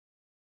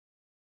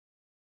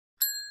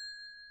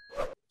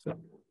So,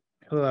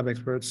 hello, lab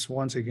experts.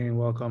 Once again,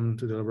 welcome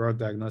to the Rock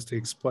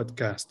Diagnostics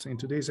podcast. In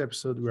today's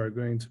episode, we are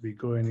going to be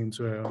going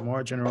into a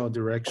more general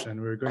direction.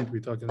 We're going to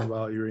be talking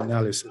about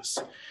urinalysis.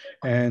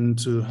 And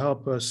to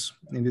help us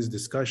in this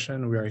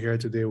discussion, we are here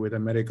today with a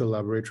medical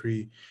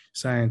laboratory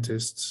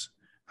scientist,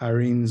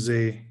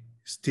 Arinze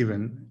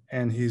Steven,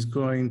 and he's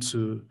going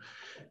to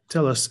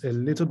tell us a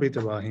little bit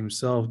about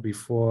himself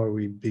before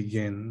we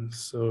begin.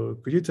 So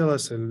could you tell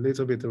us a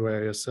little bit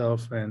about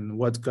yourself and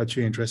what got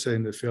you interested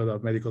in the field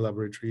of medical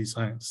laboratory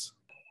science?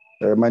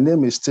 My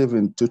name is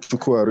Stephen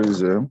Tuchukwu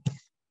Arinze,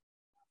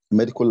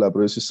 medical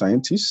laboratory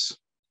scientist.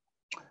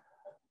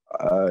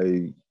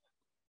 I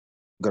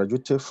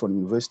graduated from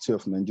University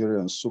of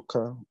Nigeria,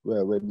 Nsukka, where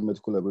I read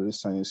medical laboratory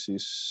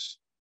sciences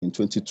in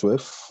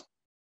 2012.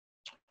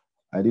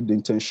 I did the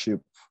internship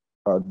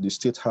at the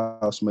State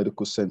House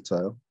Medical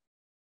Center,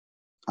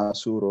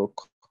 Aso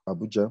Rock,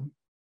 Abuja.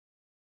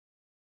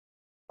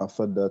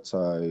 After that,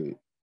 I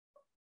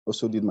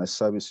also did my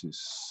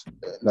services,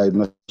 like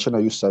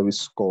National Youth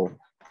Service Corps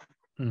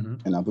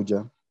in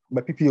Abuja. My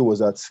PPA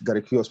was at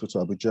Gariki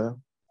Hospital, Abuja.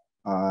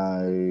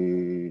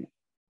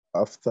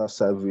 After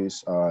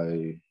service,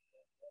 I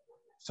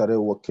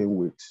started working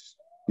with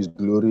His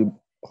Glory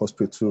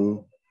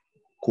Hospital,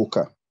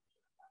 Koka,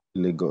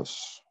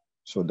 Lagos.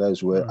 So that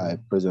is where I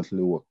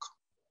presently work.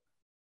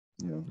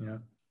 Yeah.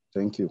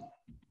 Thank you.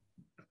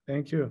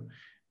 Thank you.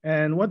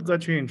 And what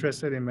got you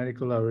interested in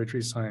medical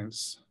laboratory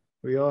science?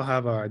 We all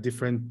have our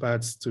different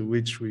paths to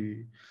which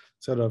we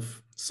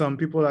some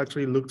people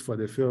actually looked for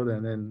the field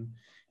and then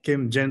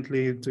came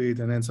gently into it,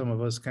 and then some of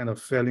us kind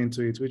of fell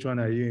into it. Which one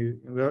are you?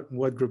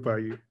 What group are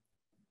you?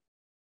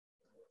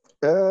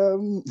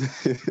 When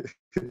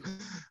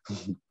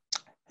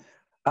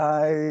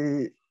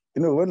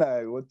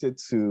I wanted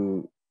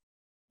to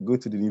go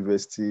to the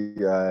university,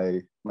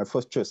 my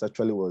first choice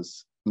actually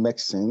was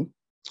medicine.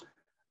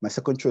 My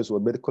second choice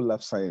was medical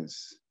lab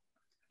science.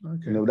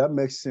 Okay. That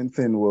medicine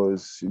thing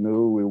was, we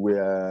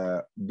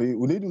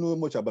didn't know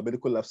much about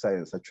medical lab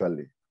science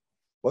actually.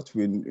 What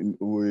we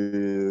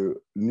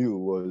knew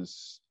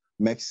was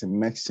medicine.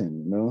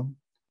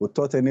 We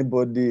thought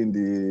anybody in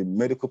the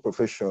medical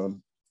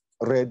profession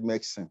read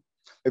medicine.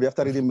 Maybe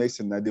after reading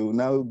medicine, they will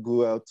now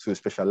go out to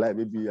specialize,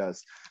 maybe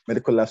as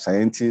medical lab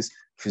scientist,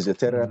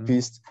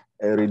 physiotherapist,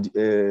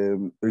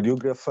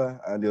 radiographer,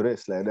 and the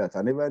rest like that.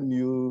 I never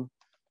knew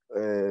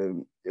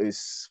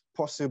it's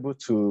possible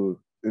to,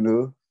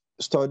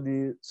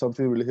 study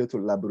something related to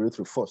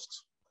laboratory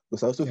first.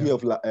 Because I also hear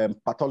of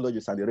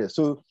pathologists and the rest.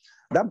 So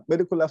that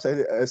medical lab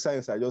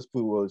science I just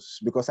put was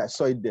because I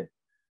saw it there.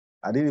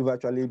 I didn't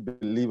actually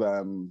believe,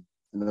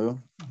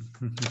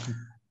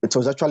 it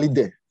was actually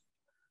there.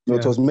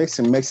 It was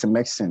medicine.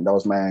 That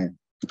was my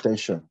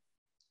intention.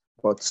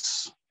 But,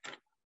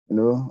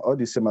 all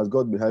the same as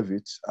God will have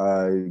it,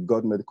 I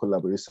got medical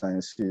laboratory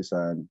sciences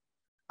and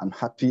I'm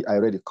happy I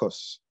read the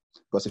course.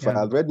 Because if I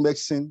had read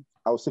medicine,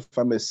 I would still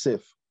find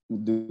myself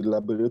in the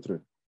laboratory.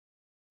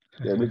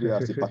 Maybe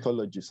as a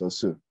pathologist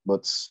also.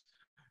 But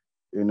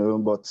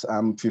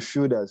I'm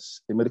fulfilled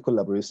as a medical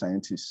laboratory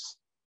scientist.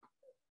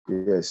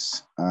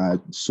 Yes,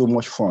 so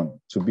much fun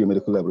to be a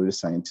medical laboratory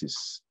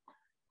scientist.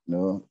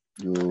 You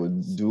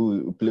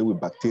play with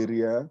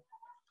bacteria,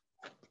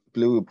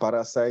 play with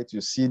parasites,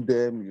 you see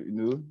them,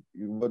 you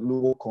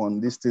look on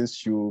these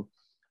things, you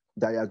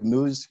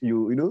diagnose,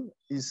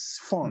 it's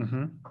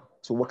fun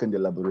to work in the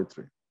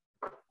laboratory.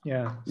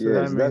 Yeah. So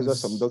yes, that's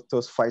just some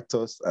doctors fight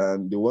us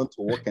and they want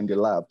to work in the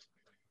lab.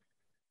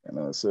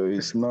 So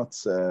it's not,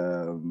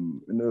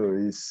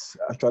 it's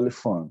actually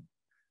fun.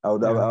 I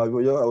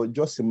would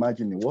just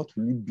imagine what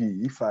will it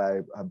be if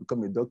I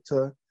become a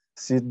doctor,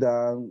 sit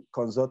down,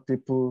 consult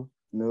people,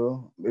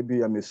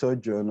 maybe I'm a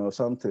surgeon or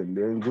something,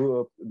 then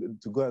go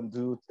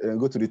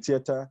to the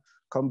theater,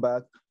 come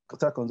back,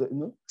 consult,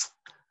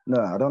 No,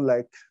 I don't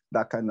like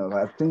that kind of,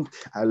 I think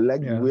I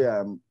like the way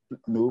I'm,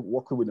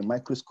 working with the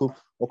microscope,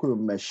 working with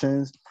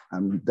machines,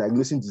 and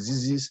diagnosing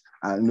diseases,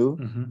 and,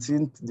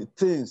 seeing the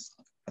things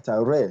that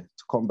are rare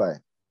to come by.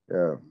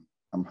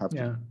 I'm happy.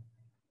 Yeah.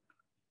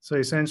 So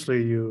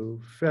essentially, you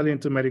fell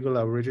into medical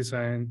laboratory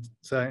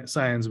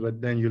science,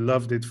 but then you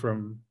loved it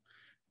from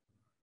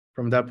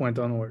that point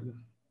onward.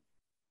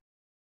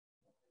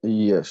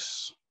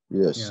 Yes.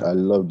 I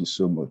loved it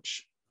so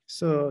much.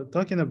 So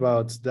talking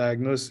about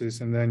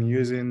diagnosis and then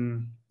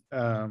using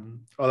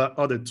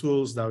all the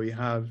tools that we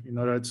have in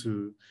order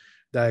to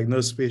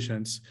diagnose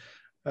patients,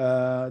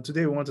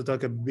 today we want to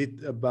talk a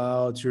bit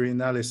about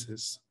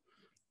urinalysis.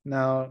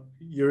 Now,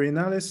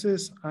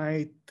 urinalysis,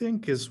 I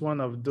think, is one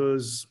of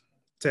those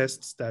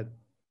tests that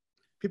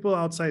people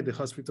outside the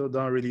hospital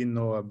don't really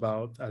know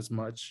about as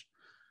much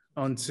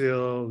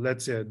until,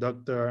 let's say, a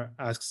doctor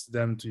asks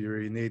them to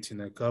urinate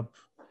in a cup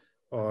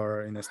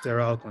or in a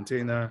sterile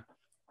container.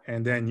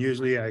 And then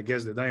usually, I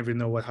guess they don't even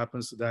know what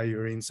happens to that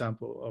urine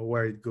sample or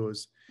where it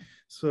goes.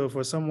 So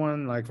for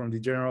someone like from the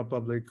general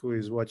public who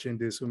is watching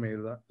this, who may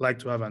like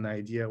to have an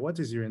idea, what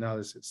is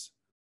urinalysis?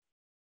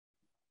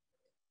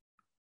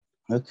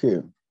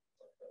 Okay.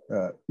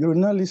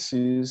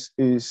 Urinalysis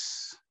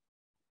is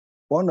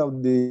one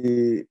of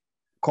the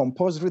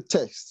compulsory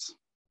tests,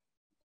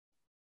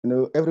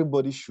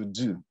 everybody should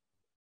do.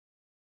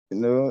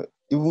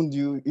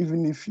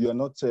 Even if you're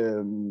not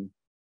you're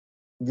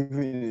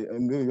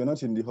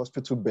not in the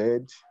hospital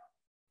bed,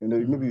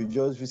 maybe you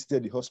just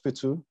visited the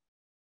hospital,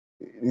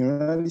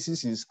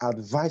 urinalysis is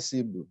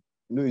advisable.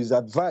 It's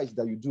advised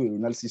that you do a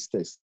urinalysis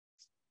test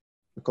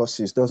because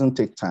it doesn't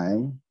take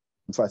time.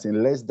 In fact,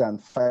 in less than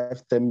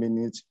 5-10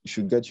 minutes, you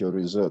should get your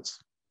results.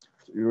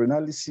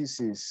 Urinalysis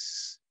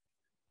is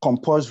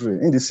compulsory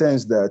in the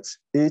sense that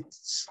it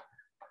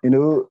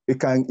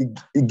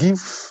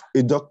gives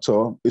a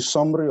doctor a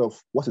summary of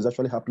what is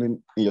actually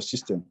happening in your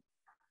system,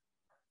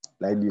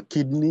 like your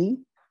kidney,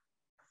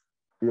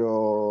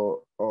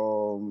 your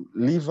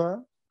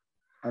liver,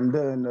 and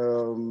then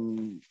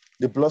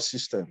the blood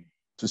system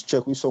to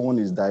check if someone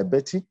is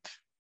diabetic,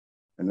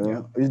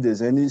 if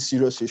there's any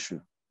serious issue.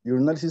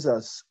 Urinalysis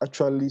has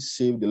actually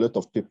saved a lot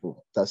of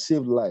people. It has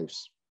saved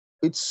lives.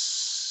 It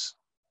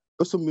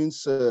also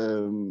means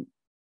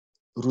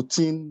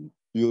routine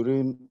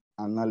urine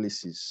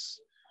analysis.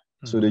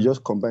 So they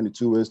just combine the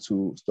two words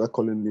to start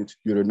calling it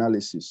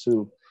urinalysis.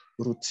 So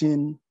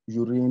routine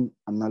urine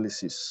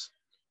analysis.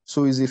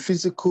 So it's a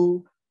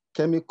physical,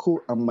 chemical,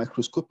 and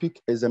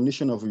microscopic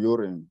examination of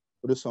urine.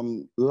 Although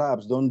some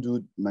labs don't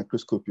do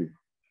microscopy,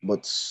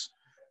 but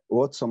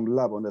what some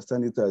lab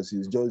understand it as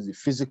is just the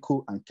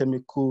physical and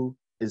chemical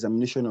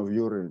examination of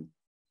urine.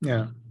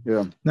 Yeah.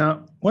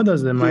 Now, what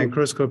does the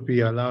microscopy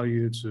allow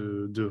you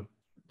to do,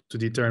 to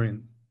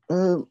determine?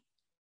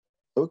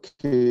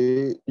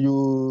 Okay,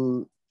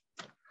 you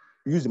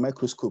use the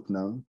microscope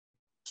now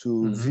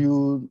to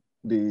view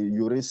the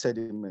urine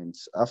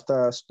sediments.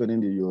 After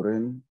studying the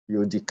urine,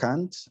 you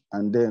decant,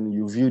 and then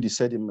you view the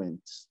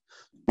sediments.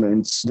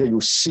 Then you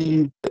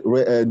see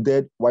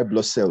dead white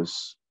blood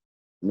cells.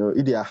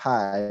 If they are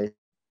high,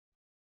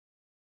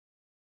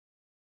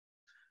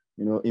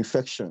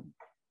 infection,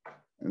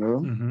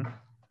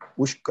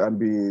 which can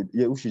be,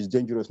 which is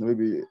dangerous.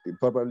 Maybe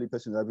probably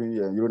person having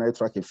a urinary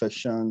tract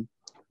infection,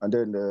 and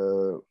then,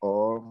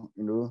 or,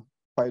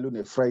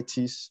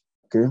 pyelonephritis.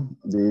 Okay,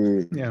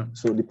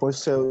 so the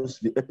pus cells,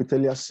 the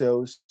epithelial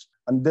cells,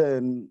 and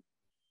then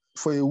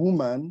for a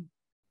woman,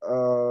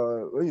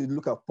 when you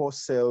look at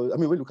pus cells,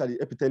 when you look at the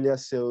epithelial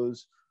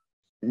cells,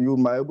 you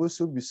might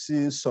also be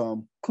seeing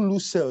some clue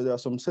cells. There are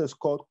some cells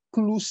called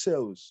clue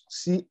cells,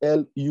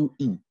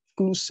 C-L-U-E,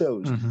 clue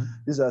cells.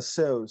 These are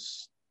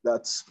cells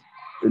that,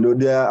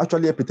 they are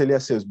actually epithelial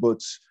cells,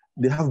 but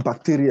they have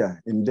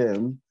bacteria in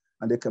them,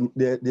 and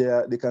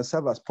they can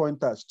serve as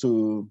pointers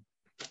to,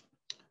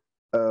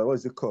 what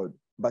is it called?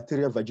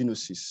 Bacteria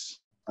vaginosis.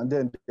 And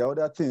then the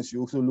other things you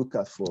also look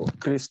at for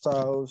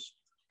crystals,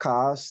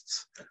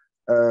 casts,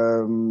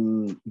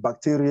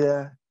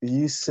 bacteria,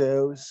 yeast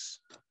cells,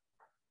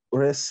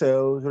 red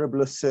cells, red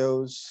blood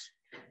cells,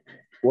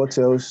 what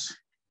else,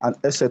 and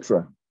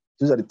etc.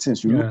 These are the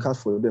things you look at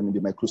for them in the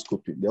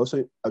microscopy. They're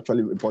also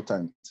actually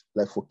important,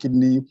 like for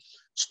kidney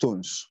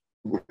stones.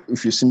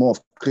 If you see more of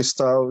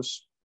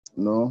crystals,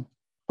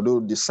 although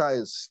the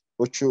size,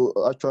 which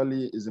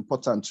actually is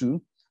important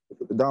too,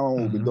 that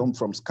one will be done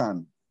from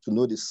scan to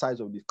know the size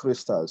of the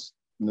crystals.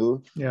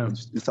 You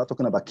start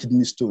talking about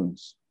kidney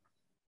stones,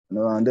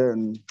 and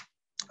then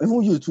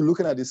even you to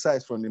looking at the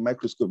size from the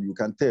microscope, you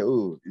can tell,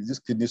 oh, is this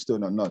kidney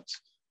stone or not?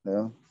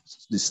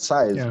 The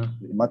size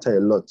matter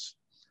a lot,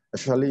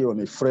 especially on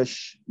a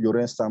fresh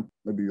urine sample,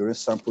 maybe urine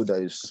sample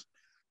that is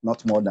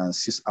not more than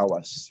 6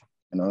 hours,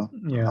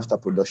 after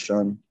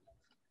production,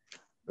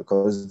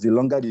 because the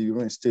longer the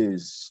urine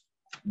stays,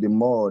 the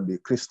more the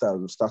crystals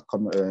will start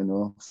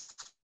coming,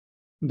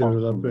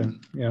 developing.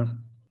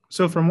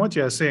 So from what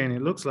you're saying,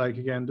 it looks like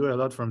you can do a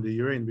lot from the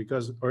urine,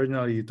 because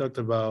originally you talked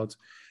about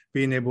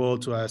being able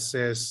to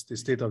assess the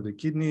state of the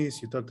kidneys.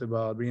 You talked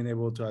about being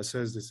able to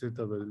assess the state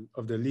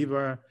of the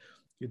liver.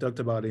 You talked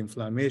about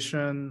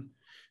inflammation.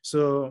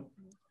 So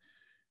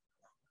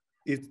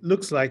it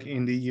looks like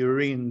in the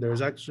urine,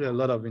 there's actually a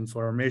lot of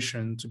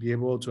information to be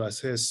able to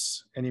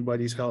assess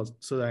anybody's health.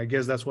 So I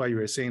guess that's why you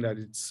were saying that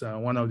it's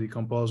one of the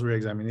compulsory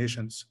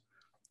examinations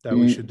that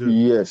we should do.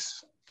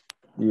 Yes.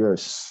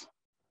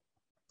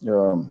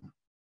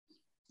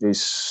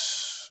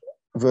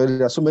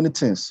 There are so many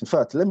things. In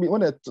fact,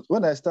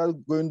 when I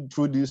start going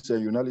through this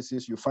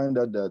urinalysis, you find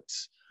out that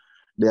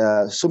there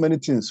are so many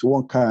things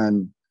one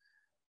can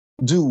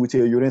do with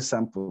a urine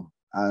sample.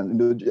 And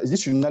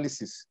this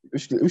urinalysis,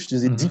 which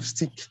is a deep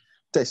stick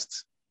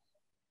test.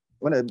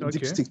 When a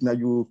deep stick, now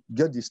you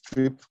get the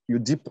strip, you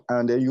dip,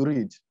 and then you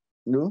read.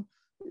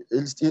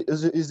 It's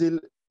a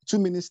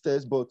 2-minute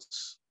test, but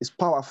it's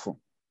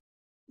powerful.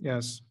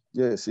 Yes,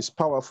 it's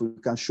powerful.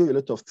 It can show you a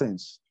lot of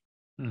things.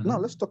 Now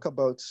let's talk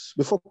about,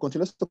 before we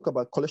continue, let's talk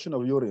about collection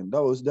of urine.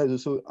 That is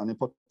also an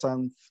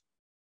important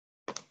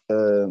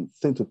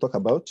thing to talk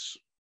about.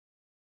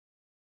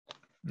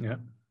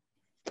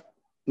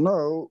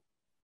 Now,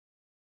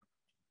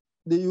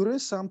 the urine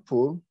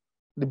sample,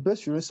 the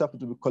best urine sample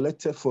to be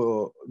collected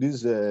for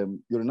this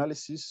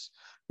urinalysis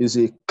is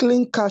a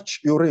clean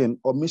catch urine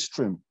or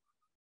midstream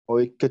or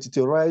a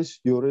catheterized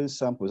urine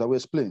samples. I will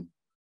explain.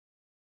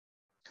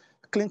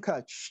 Clean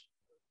catch.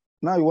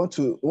 Now one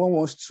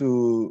wants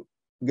to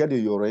get the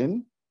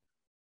urine.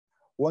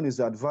 One is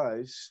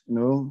advised,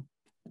 when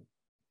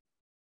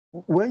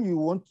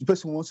the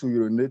person wants to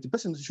urinate, the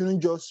person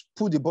shouldn't just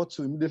put the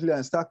bottle immediately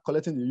and start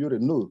collecting the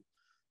urine. No,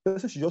 the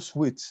person should just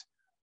wait.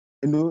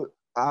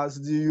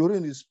 As the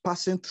urine is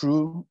passing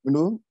through,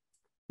 the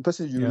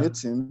person is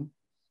urinating,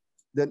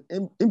 then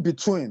in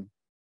between,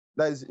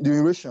 that is the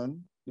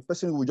urination, the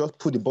person will just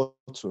put the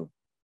bottle.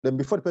 Then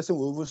before the person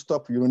will even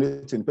stop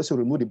urinating, the person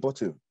will remove the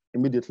bottle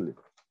immediately.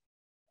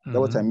 That's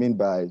what I mean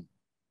by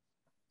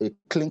a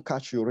clean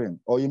catch urine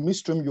or a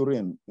midstream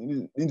urine,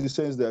 in the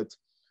sense that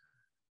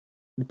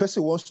the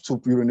person wants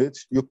to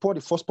urinate, you pour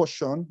the first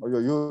portion of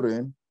your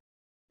urine,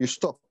 you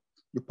stop,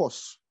 you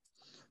pause.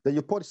 Then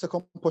you pour the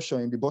second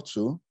portion in the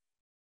bottle,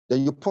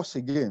 then you pause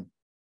again.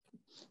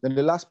 Then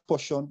the last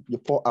portion, you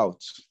pour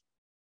out.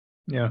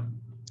 Yeah.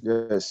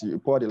 Yes, you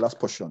pour the last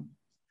portion.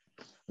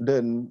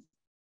 Then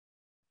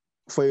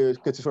for a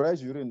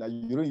catheterized urine, a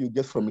urine you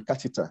get from a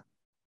catheter.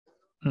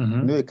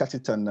 A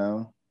catheter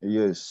now,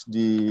 yes,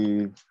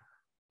 the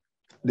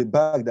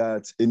bag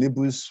that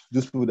enables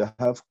those people that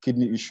have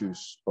kidney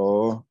issues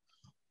or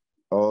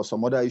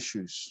some other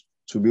issues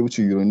to be able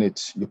to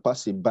urinate. You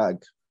pass a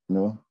bag,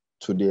 to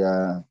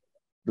their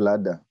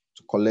bladder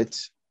to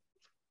collect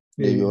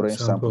the urine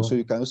sample. So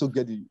you can also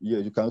get the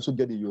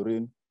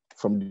urine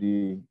from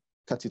the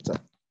catheter.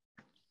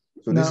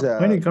 So now, these are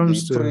when it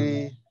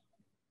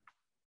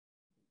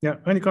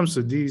comes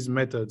to these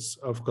methods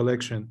of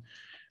collection,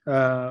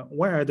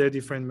 why are there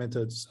different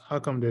methods? How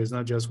come there is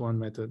not just one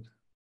method?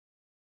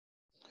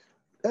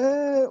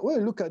 When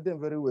you look at them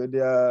very well, they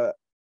are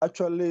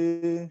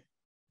actually,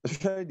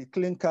 especially the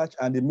clean catch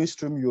and the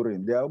midstream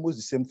urine, they are almost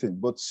the same thing.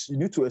 But you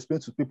need to explain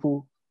to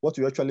people what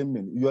you actually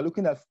mean. You are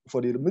looking at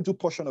for the middle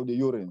portion of the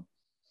urine.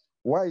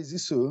 Why is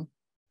this so?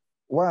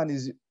 One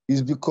is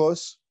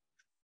because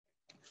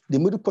the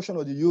middle portion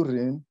of the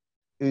urine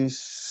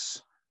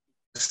is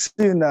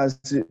seen as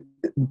the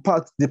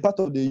part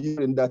of the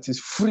urine that is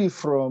free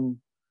from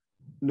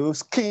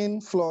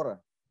skin flora.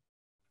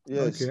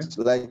 Yes, okay.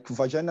 Like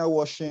vaginal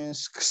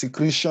washings,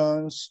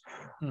 secretions,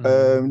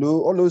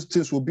 all those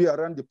things will be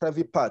around the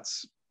private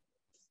parts.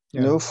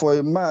 For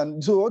a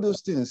man, so all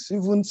those things,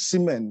 even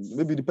semen,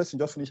 maybe the person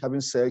just finished having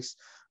sex,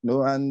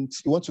 and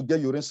you want to get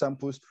urine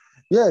samples.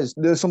 Yes,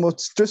 there's some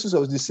traces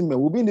of the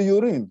semen will be in the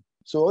urine.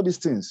 So all these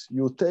things,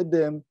 you tell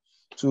them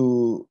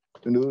to,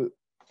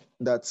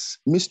 that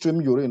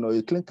midstream urine or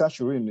a clean catch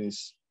urine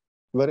is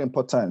very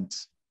important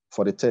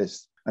for the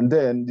test. And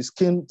then the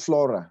skin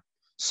flora.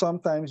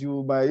 Sometimes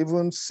you might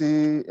even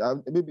see,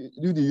 maybe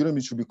if the urine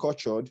should be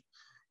cultured,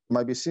 you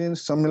might be seeing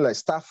something like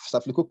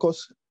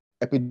Staphylococcus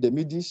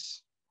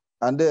epidermidis.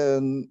 And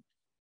then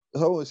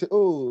someone will say,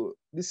 oh,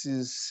 this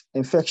is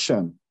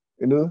infection,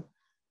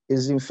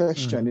 is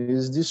infection,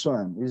 is this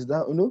one, is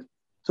that,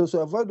 So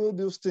avoid all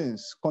those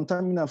things,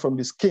 contaminant from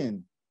the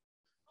skin.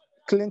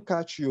 Clean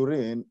catch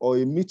urine or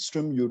a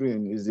midstream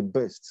urine is the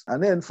best.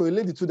 And then for a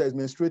lady too that is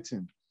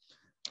menstruating,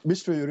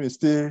 midstream urine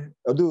still,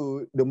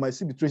 although there might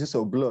still be traces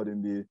of blood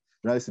in the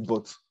analysis,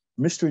 but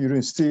midstream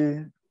urine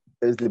still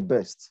is the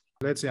best.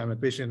 Let's say I'm a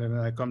patient and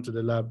then I come to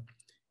the lab.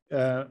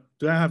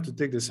 Do I have to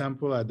take the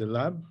sample at the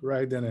lab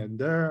right then and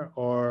there,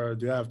 or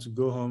do I have to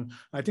go home?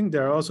 I think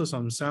there are also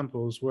some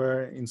samples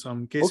where in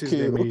some cases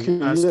they may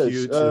ask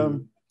you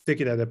to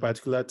take it at a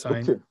particular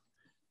time. Okay.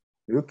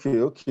 That's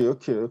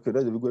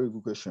a very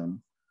good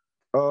question.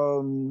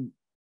 The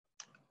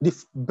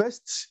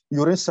best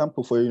urine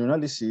sample for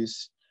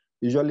urinalysis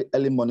usually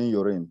early morning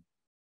urine.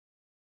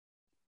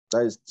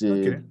 That is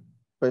the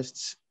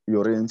best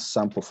urine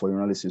sample for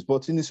urinalysis.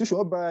 But in the situation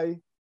whereby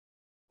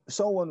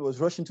someone was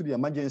rushing to the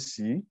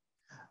emergency,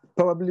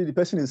 probably the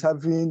person is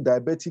having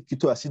diabetic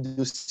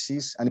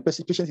ketoacidosis and the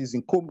patient is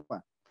in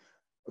coma.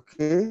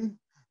 Okay?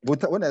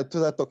 But when I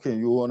start talking,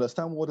 you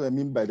understand what I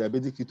mean by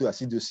diabetic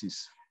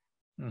ketoacidosis.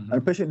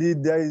 And patient,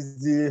 there is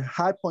the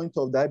high point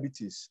of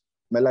diabetes,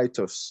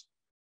 mellitus.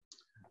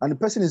 And the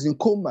person is in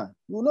coma.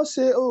 You will not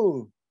say,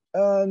 oh,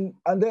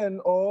 and then,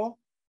 or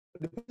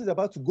the person is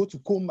about to go to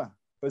coma.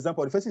 For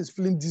example, the person is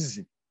feeling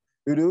dizzy.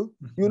 You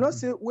will not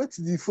say, wait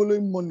the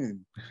following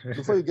morning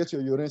before you get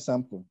your urine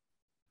sample.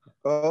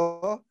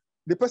 Or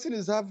the person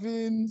is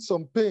having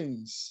some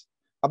pains,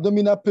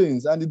 abdominal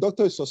pains, and the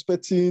doctor is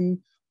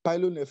suspecting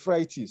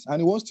pyelonephritis,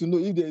 and he wants to know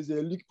if there is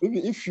a leak.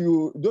 If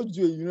you don't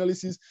do a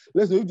urinalysis,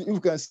 let's know if you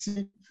can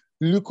see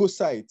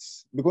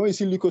leukocytes. Because when you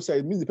see leukocytes,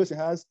 it means the person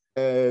has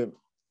a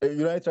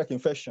urinary tract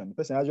infection. The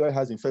person actually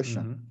has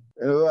infection.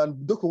 And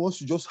the doctor wants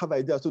to just have an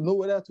idea to know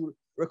whether to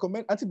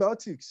recommend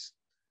antibiotics.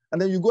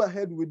 And then you go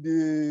ahead with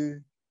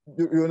the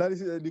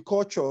urinalysis, the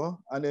culture,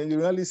 and then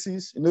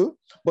urinalysis,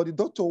 but the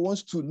doctor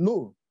wants to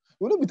know.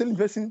 You will not be telling the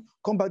person,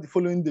 come back the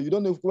following day. You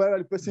don't know whether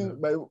the person,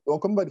 by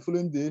come back the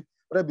following day,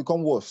 whether it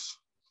become worse.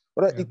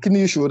 Whether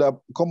kidney issue would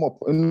have come up,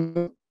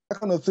 that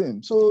kind of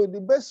thing. So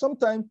the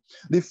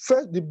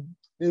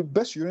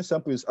best urine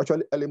sample is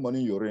actually early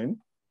morning urine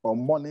or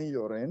morning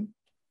urine.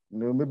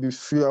 maybe a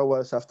few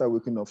hours after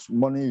waking up,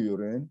 morning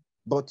urine.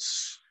 But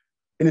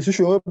in a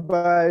situation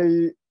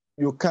whereby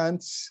you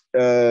can't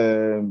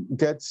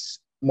get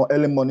more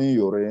early morning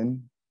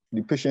urine,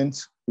 the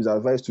patient is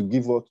advised to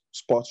give up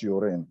spot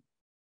urine,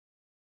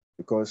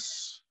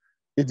 because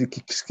if the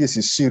case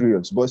is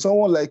serious. But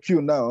someone like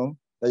you now,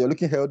 that you're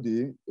looking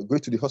healthy, you're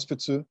going to the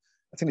hospital,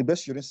 I think the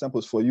best urine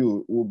samples for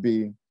you will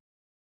be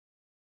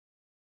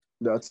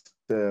that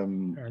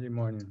early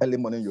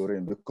morning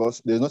urine,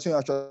 because there's nothing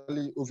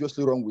actually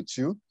obviously wrong with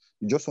you.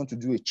 You just want to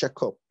do a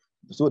checkup.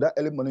 So that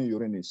early morning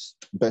urine is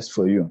best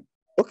for you.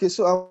 Okay,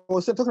 so I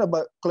was talking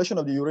about collection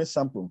of the urine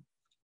sample.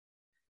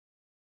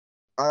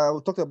 I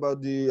talked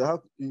about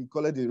how you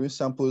collect the urine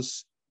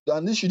samples,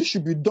 and this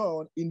should be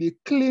done in a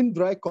clean,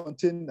 dry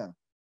container.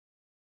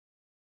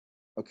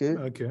 Okay.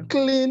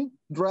 Clean,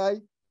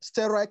 dry,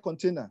 sterile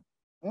container.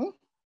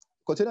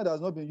 Container that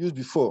has not been used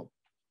before.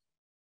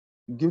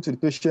 Give to the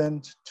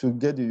patient to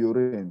get the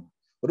urine.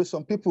 But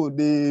some people,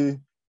 they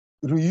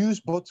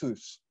reuse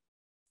bottles.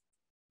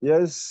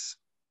 Yes,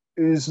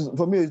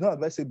 for me, it's not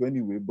advisable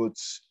anyway, but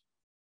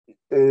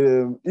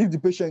if the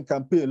patient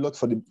can pay a lot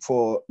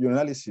for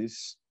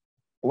urinalysis,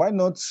 why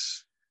not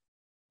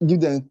give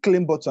them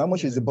clean bottle? How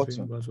much is the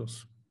bottle?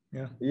 Bottles.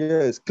 Yeah.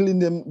 Yes, clean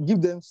them, give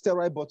them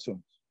sterile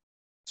bottle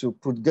to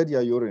get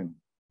their urine.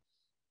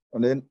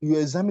 And then you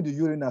examine the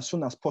urine as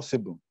soon as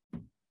possible.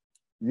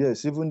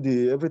 Yes, even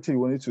everything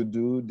you wanted to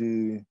do,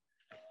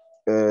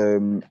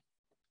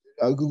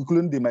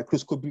 including the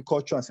microscopy,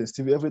 culture and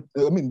sensitivity,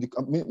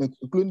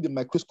 including the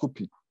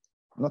microscopy.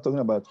 I'm not talking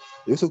about,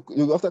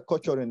 after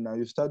culturing now,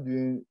 you start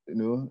doing,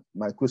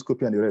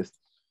 microscopy and the rest.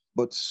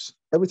 But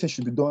everything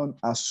should be done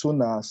as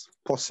soon as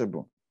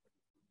possible,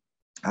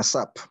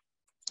 ASAP.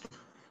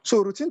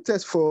 So routine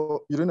tests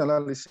for urine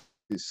analysis.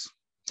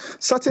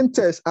 Certain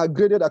tests are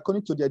graded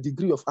according to their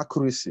degree of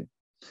accuracy.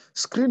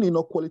 Screening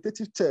or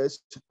qualitative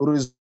tests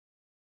result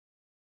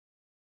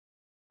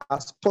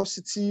as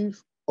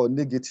positive or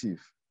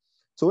negative.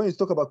 So when you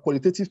talk about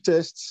qualitative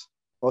tests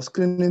or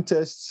screening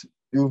tests,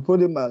 you put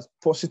them as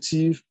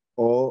positive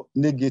or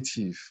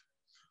negative.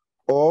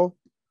 Or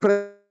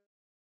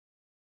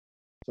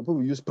some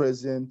people use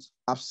present,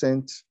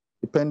 absent,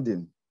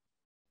 depending.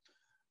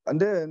 And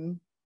then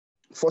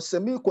for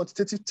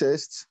semi-quantitative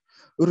tests,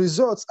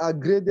 results are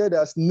graded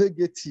as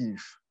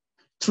negative,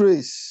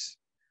 trace,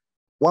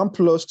 1+,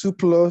 2+,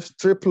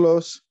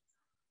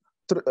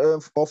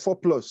 3+, or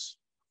 4+.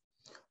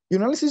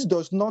 Urinalysis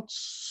does not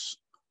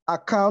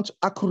account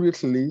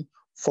accurately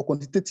for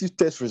quantitative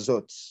test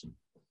results.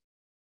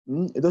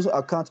 It doesn't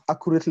account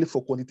accurately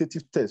for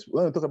quantitative tests.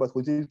 When we talk about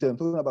quantitative tests, I'm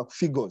talking about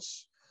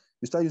figures.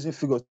 You start using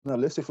figures. Now,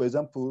 let's say, for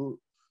example,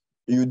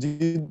 you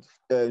did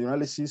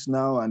urinalysis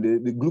now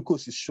and the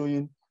glucose is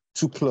showing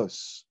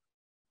 2+.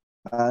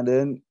 And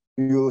then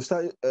you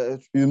start,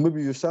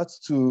 you start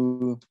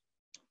to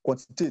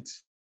quantitate.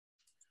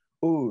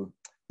 Oh,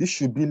 this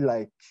should be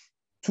like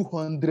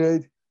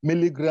 200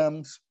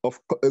 milligrams of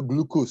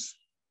glucose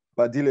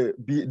per daily.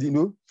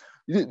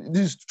 This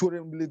is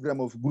 200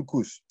 milligrams of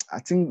glucose. I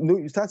think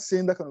you start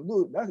saying that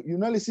that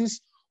urinalysis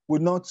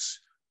will not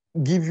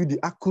give you the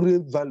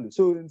accurate value.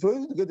 So for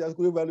you to get the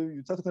accurate value,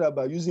 you start talking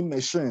about using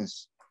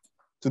machines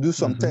to do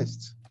some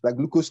tests, like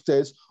glucose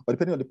tests, or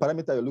depending on the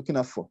parameter you're looking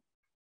at for,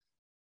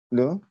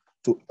 to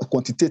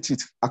quantitate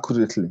it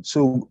accurately.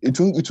 So it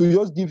will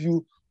just give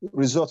you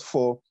results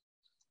for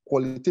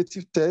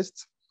qualitative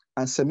tests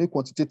and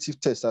semi-quantitative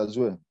tests as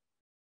well.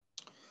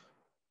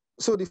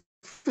 So the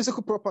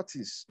physical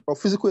properties of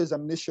physical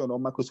examination or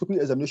microscopic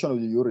examination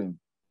of the urine,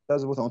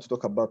 that's what I want to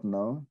talk about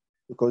now,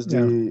 because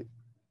the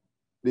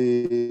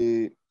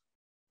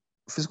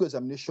physical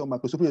examination,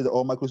 microscopic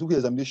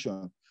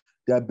examination,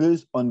 they are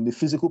based on the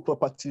physical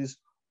properties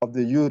of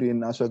the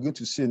urine, as we're going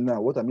to see now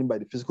what I mean by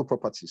the physical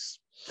properties.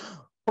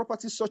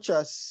 Properties such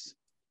as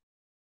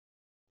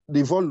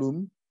the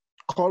volume,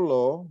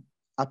 color,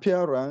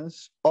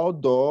 appearance,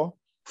 odor,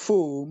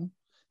 foam,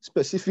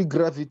 specific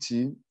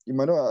gravity. You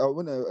might know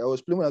when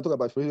I talk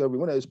about gravity,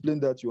 when I explain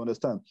that, you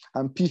understand.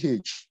 And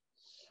pH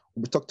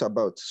will be talked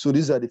about. So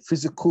these are the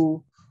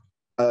physical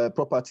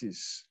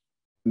properties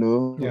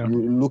you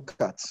look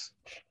at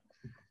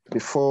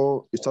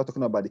before you start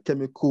talking about the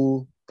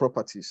chemical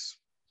properties.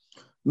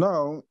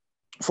 Now,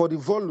 for the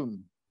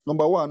volume,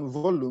 number one,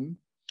 volume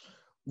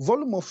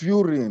of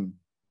urine,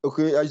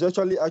 okay, is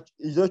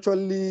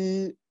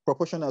actually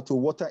proportional to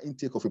water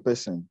intake of a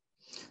person.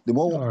 The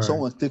more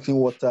someone's taking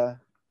water,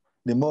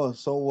 the more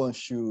someone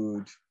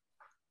should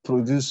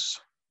produce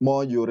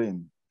more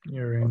urine.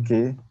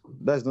 Okay,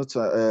 that's not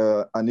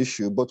an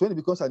issue. But when it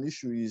becomes an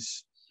issue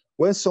is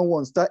when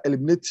someone starts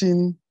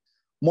eliminating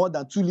more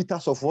than 2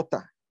 liters of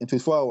water in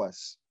 24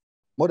 hours,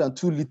 more than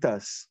 2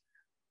 liters.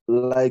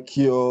 Like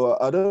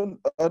I don't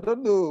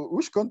know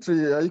which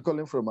country are you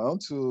calling from.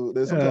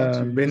 There's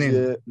something to use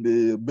here,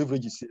 the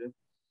beverages here.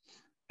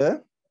 Yeah?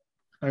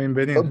 I mean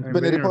Benin.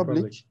 Benin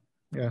Republic.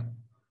 Yeah.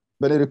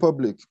 Benin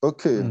Republic.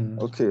 Okay.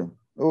 Okay.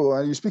 Oh,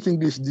 and you speak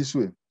English this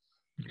way.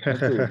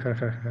 Okay.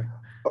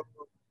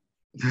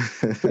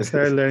 I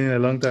started learning a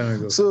long time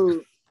ago.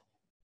 So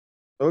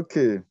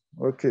Okay.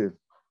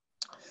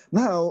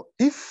 Now,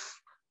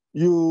 if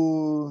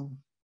you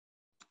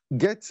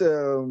get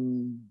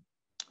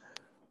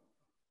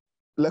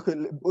like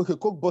a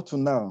Coke bottle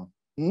now,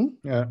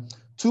 Yeah.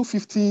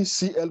 250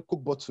 cl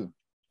Coke bottle.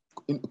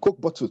 In Coke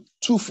bottle,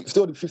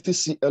 250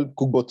 cl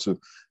Coke bottle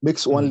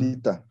makes 1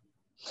 liter.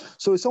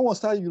 So if someone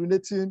starts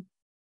urinating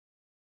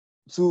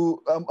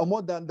to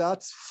more than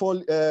that, for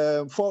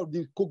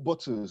the Coke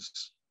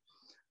bottles,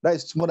 that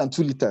is more than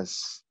 2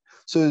 liters.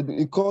 So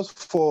it calls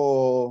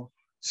for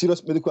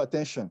serious medical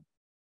attention.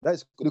 That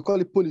is, they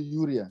call it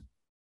polyuria,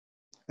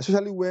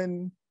 especially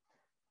when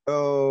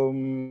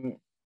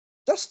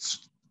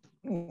just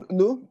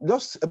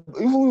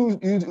even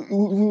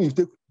if you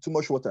take too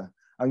much water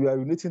and you are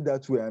urinating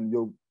that way, and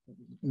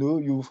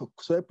you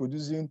start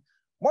producing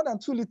more than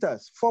 2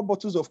 liters, 4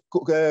 bottles of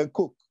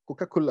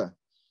Coca-Cola,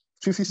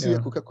 50 cl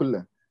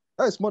Coca-Cola.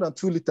 That is more than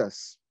 2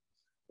 liters.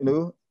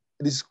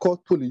 It is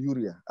called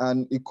polyuria,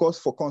 and it calls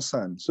for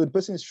concern. So the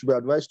person should be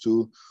advised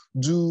to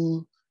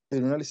do a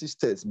urinalysis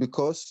test,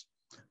 because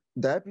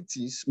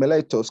diabetes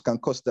mellitus can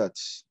cause that.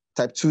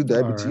 Type 2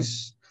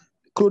 diabetes,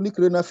 chronic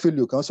renal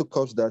failure can also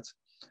cause that.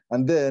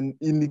 And then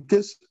in the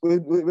case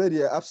where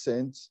they are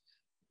absent,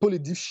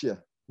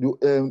 polydipsia,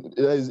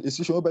 there is a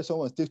situation whereby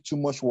someone takes too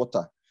much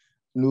water.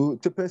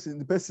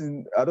 The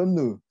person, I don't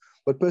know,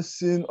 but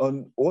person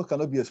on what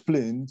cannot be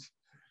explained,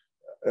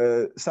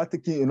 start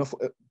taking enough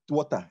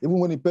water. Even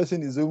when the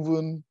person is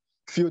even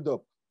filled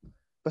up,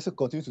 person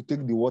continues to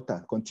take the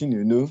water,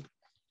 continue,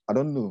 I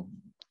don't know.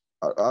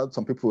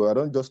 Some people, I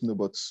don't just know,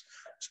 but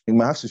in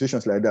my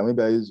situations like that,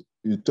 maybe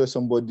you tell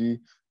somebody,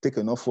 take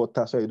enough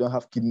water so you don't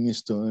have kidney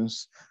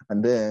stones,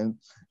 and then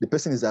the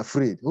person is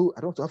afraid, oh,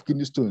 I don't want to have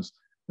kidney stones.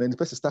 Then the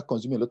person starts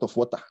consuming a lot of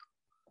water.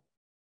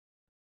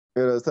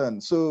 You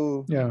understand?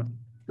 So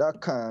that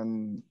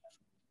can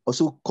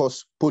also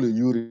cause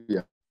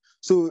polyuria.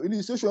 So in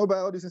the situation whereby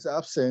all these things are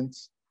absent,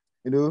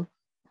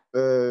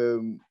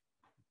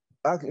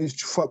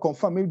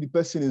 confirm maybe the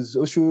person is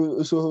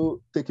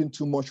also taking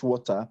too much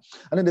water.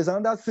 And then there's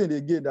another thing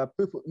again that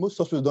most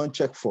hospitals don't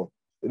check for.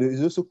 It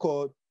is also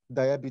called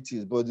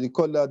diabetes, but they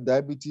call that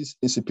diabetes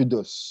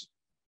insipidus.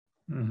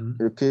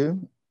 Okay,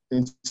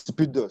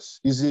 insipidus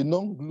is a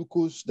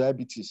non-glucose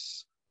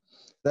diabetes.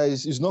 That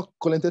is not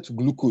connected to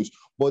glucose,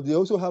 but they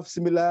also have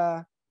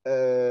similar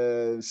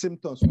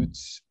symptoms with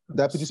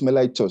diabetes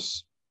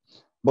mellitus,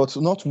 but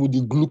not with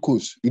the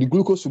glucose. The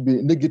glucose will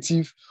be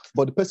negative,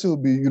 but the person will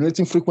be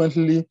urinating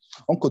frequently,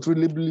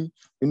 uncontrollably,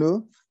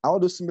 all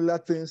those similar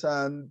things.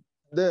 And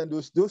then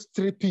those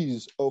 3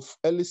 P's of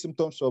early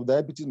symptoms of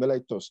diabetes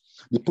mellitus: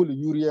 the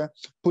polyuria,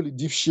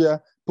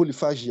 polydipsia,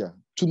 polyphagia,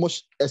 too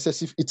much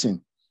excessive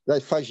eating,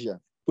 like phagia,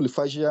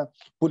 polyphagia,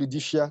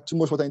 polydipsia, too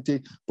much water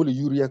intake,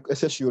 polyuria,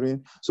 excess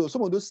urine. So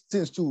some of those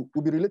things too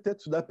will be related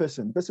to that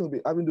person. The person will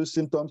be having those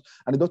symptoms,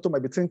 and the doctor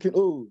might be thinking,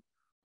 oh,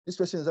 this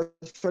person is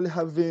actually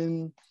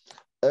having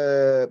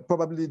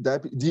probably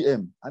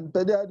DM. And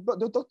but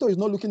the doctor is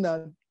not looking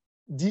at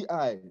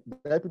DI,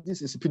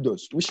 diabetes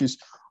insipidus, which is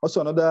also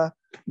another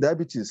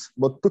diabetes,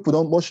 but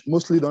people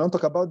mostly don't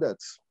talk about that.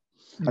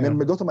 And then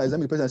the doctor might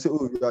examine the person and say,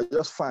 oh, you are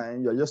just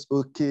fine, you're just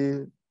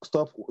okay,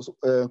 stop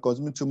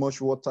consuming too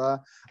much water.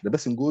 The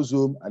person goes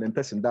home and then the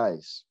person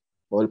dies.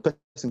 Or the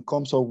person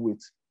comes up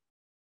with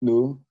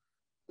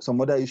some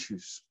other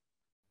issues.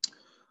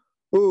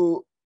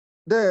 Oh,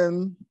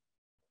 then,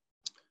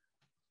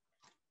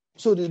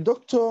 so the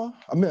doctor,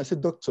 I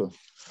said doctor.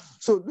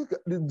 So look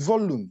at the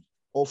volume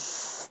of,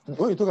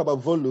 when you talk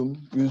about volume,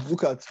 you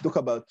talk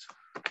about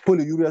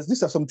polyurias.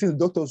 These are some things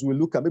doctors will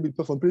look at, maybe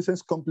from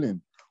patients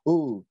complain.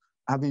 Oh,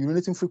 I've been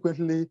urinating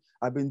frequently.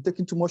 I've been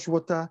taking too much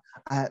water.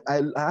 I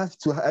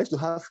used to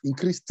have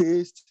increased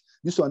taste.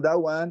 This one, that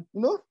one,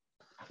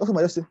 Okay,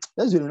 I just say,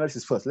 let's do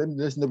urinalysis first.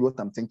 Let's know what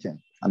I'm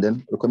thinking, and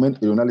then recommend a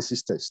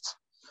urinalysis test.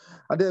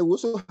 And then we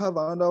also have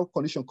another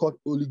condition called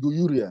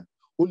oligouria.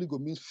 Oligo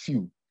means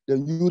few.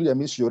 Then urea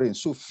means urine.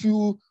 So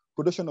few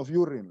production of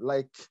urine,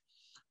 like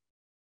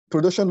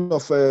production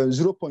of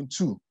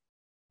 0.2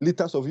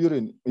 liters of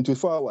urine in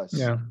 24 hours.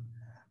 Yeah.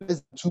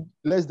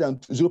 Less than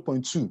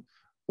 0.2.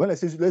 When I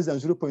say less than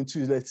 0.2,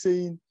 it's like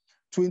saying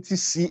 20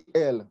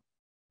 cl.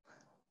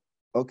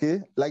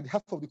 Okay, like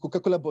half of the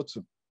Coca-Cola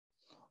bottle,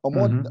 or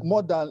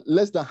more than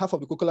less than half of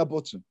the Coca-Cola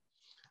bottle,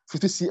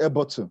 50 cl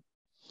bottle.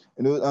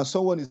 And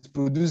someone is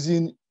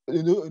producing,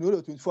 in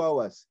 24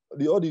 hours,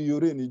 all the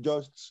urine is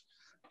just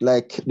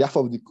like the half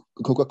of the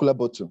Coca-Cola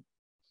bottle.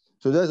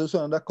 So there's also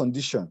another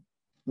condition.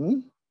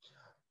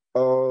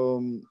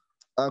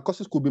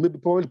 Causes could be maybe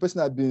probably the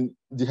person had been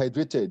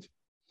dehydrated,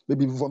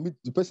 maybe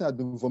the person had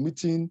been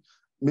vomiting,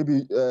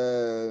 maybe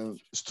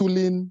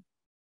stooling,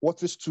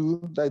 watery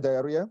stool, that is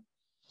diarrhea.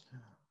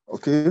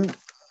 Okay,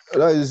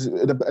 that is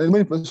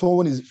when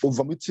someone is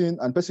vomiting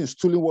and person is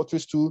stooling, watery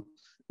stool,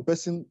 the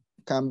person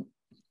can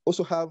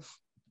also have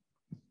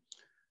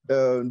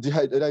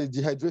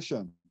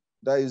dehydration.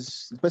 That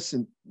is the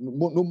person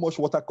no much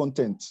water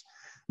content,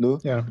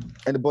 Yeah.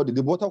 and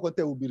the water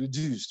content will be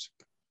reduced.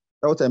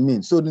 That's what I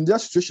mean. So in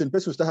that situation, the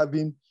person will start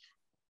having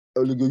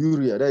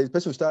oliguria. That is, the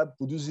person will start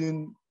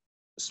producing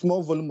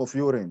small volume of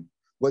urine,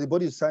 but the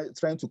body is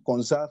trying to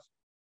conserve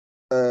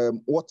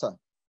water.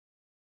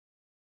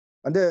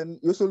 And then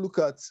you also look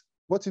at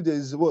what if there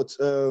is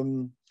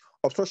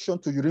obstruction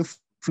to urine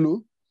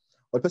flow,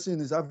 or the person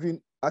is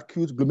having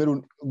acute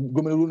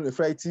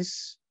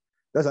glomerulonephritis.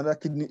 That's another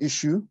kidney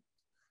issue.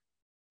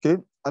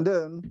 Okay, and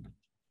then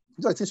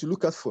these are things you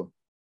look at for.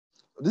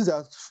 These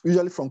are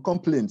usually from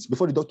complaints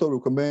before the doctor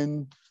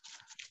recommend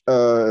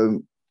a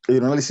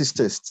urinalysis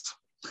test.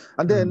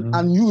 And then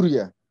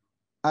anuria.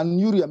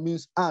 Anuria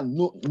means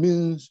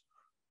means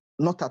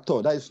not at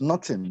all. That is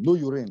nothing, no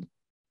urine.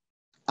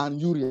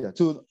 Anuria,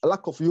 so a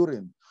lack of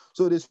urine.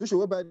 So there's a situation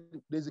whereby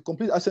there's a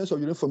complete absence of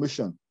urine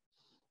formation.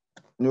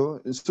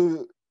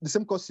 So the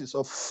same causes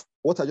of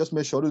what I just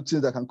mentioned, the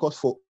things that can cause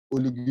for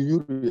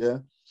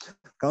oliguria,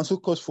 can also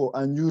cause for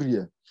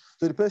anuria.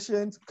 So the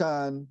patient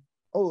can,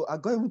 I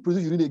can't even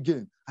produce urine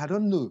again. I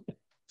don't know.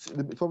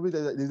 Probably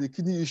there's a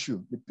kidney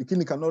issue. The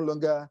kidney can no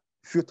longer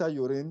filter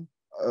urine.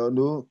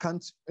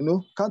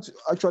 Can't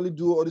actually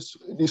do all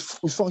this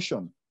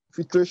function.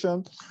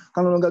 Filtration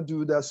can no longer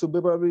do that. So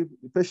probably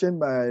the patient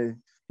might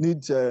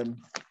need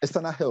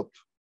external help.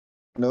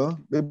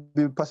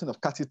 Maybe passing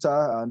of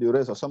catheter and the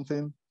rest or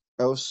something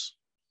else.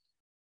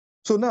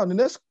 So now the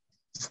next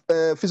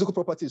physical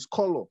property is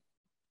color.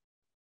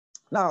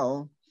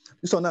 Now,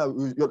 this one now,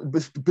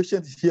 the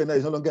patient here now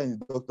is no longer in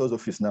the doctor's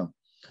office now,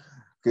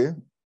 okay?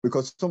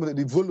 Because some of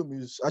the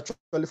volume is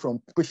actually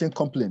from patient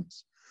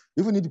complaints.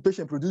 Even if the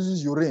patient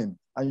produces urine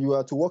and you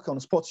are to work on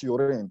spot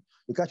urine,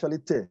 you can actually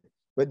tell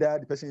whether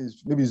the person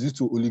is maybe due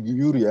to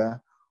oliguria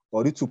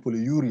or due to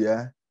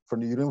polyuria from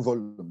the urine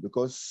volume,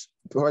 because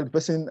the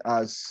person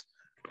has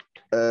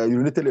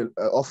urinated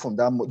often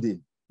that day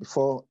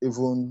before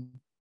even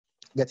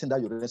getting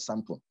that urine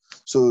sample.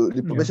 So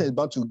the patient is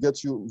bound to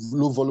get you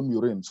low volume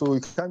urine. So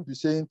you can't be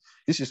saying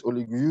this is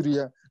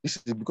oliguria, this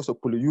is because of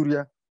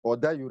polyuria, or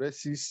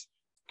diuresis,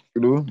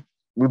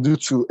 due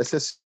to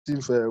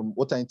excessive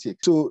water intake.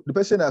 So the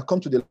person has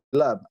come to the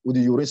lab with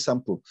the urine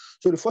sample.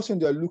 So the first thing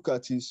they look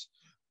at is,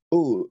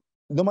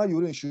 normal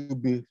urine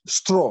should be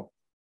straw.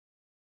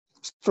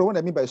 Straw, what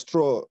I mean by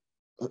straw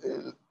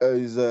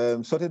is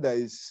something that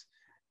is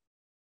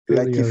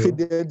like a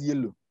faded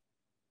yellow.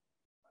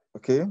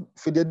 Okay,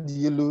 faded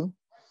yellow,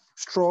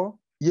 straw,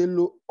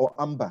 yellow, or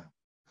amber.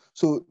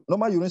 So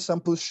normal urine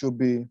samples should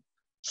be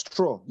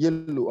straw,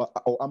 yellow,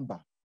 or amber.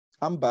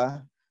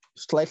 Amber,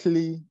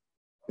 slightly,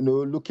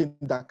 looking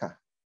darker,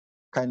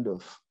 kind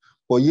of.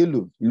 Or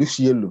yellow, looks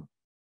yellow,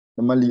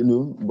 normally,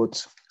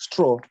 but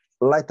straw,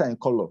 lighter in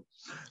color.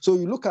 So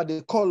you look at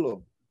the color,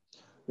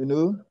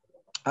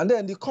 and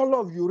then the color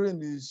of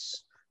urine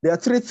is, there are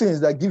three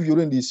things that give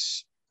urine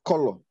this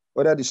color,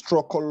 whether the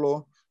straw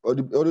color, or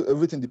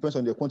everything depends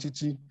on the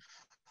quantity,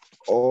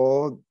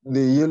 or the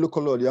yellow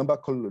color or the amber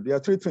color. There are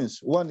three things.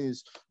 One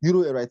is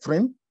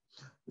uroerythrin.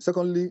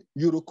 Secondly,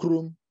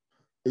 urochrome,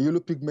 a yellow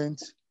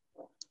pigment.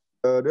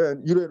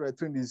 Then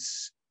uroerythrin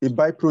is a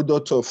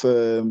byproduct of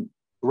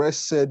red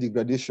cell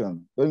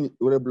degradation, when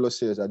red blood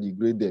cells are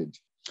degraded.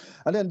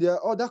 And then there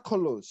are other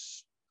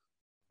colors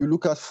you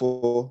look at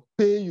for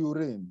pale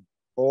urine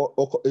or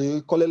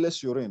a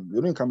colorless urine.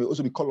 Urine can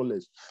also be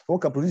colorless. One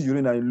can produce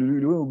urine and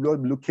urine will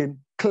be looking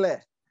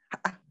clear.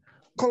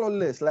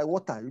 Colorless, like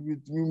water.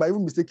 You might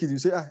even mistake it. You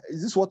say,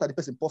 is this water the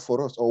person poured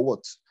for us or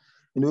what?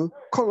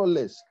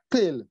 Colorless,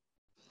 pale.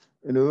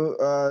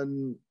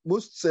 And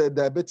most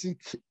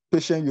diabetic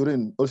patient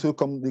urine also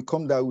come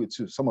that way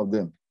too. Some of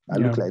them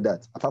look like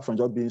that. Apart from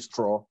just being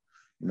straw,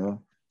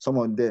 some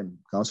of them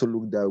can also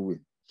look that way.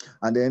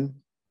 And then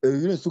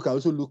urine too can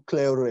also look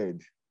clear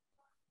red.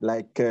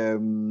 Like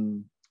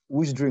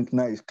which drink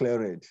now is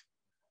clear red?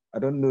 I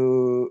don't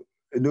know.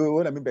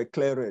 What I mean by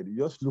clear red? You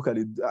just look at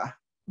it.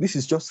 This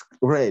is just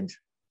red,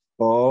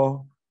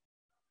 or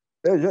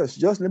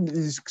just let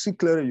me see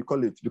clear red, you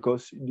call it,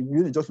 because the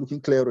urine is just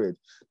looking clear red.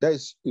 That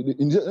is,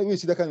 when you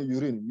see that kind of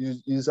urine,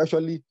 is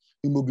actually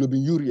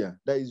hemoglobinuria.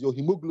 That is your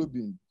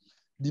hemoglobin,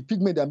 the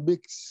pigment that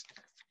makes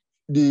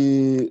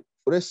the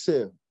red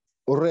cell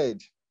red.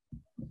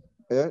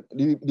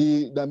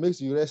 That makes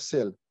the red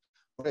cell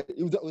red.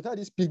 Without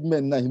this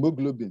pigment now,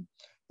 hemoglobin,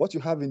 what you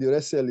have in the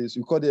red cell is,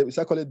 we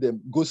start calling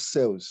them ghost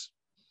cells.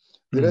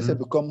 The red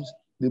cell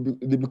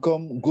they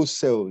become ghost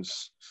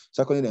cells.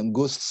 So calling them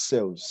ghost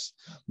cells.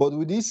 But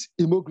with this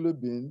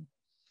hemoglobin,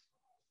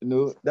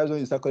 that's when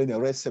you start calling them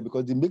red cell,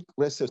 because they make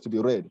red cells to be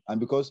red, and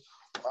because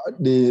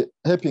they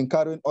help in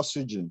carrying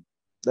oxygen.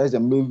 That is the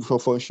main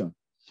function.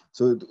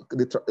 So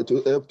they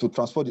help to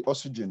transport the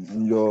oxygen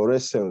in your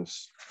red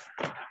cells.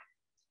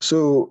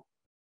 So,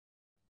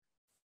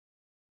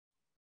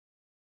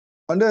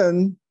 and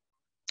then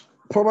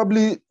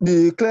probably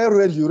the clear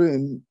red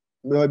urine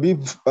may be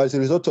as a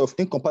result of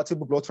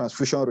incompatible blood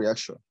transfusion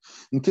reaction.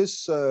 In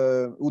case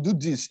we do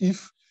this,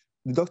 if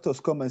the doctors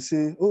come and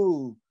say,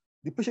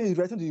 the patient is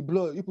writing the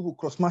blood, you people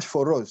cross-match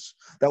for us,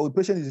 that the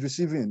patient is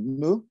receiving,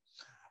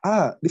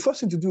 the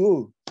first thing to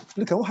do,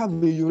 look, can we have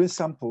a urine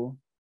sample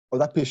of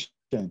that patient?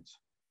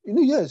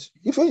 Yes,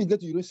 if you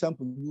get the urine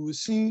sample, you will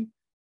see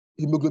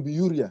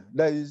hemoglobinuria.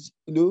 That is,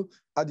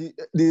 at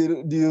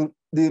the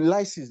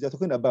lysis they're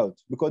talking about,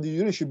 because the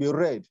urine should be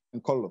red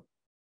in color.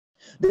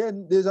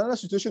 Then there's another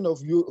situation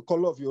of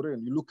color of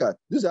urine you look at.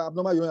 These are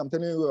abnormal urine I'm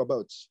telling you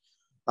about.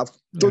 I've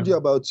told you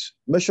about,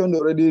 mentioned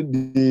already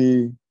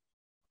the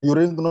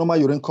normal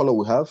urine color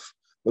we have,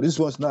 but these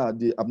ones now are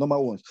the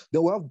abnormal ones.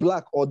 Then we have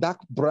black or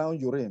dark brown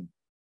urine.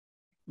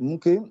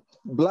 Okay,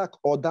 black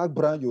or dark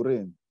brown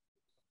urine.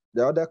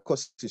 There are other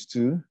causes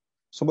too.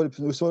 Somebody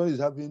is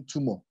having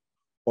tumor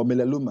or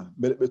melanoma,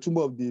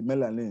 tumor of the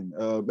melanin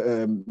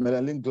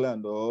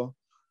gland, or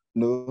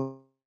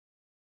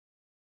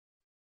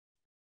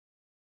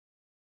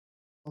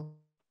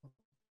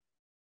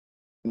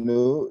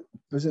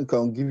person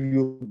can give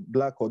you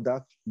black or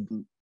dark.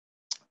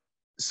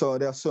 So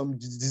there are some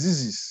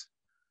diseases,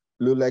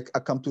 like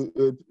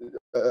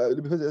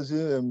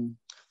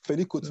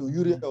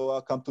phenylketonuria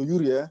or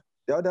acanthonuria.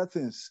 There are other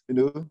things,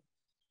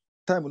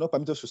 Time will not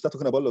permit us to start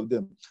talking about all of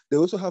them. They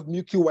also have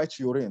milky white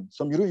urine.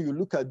 Some urine, you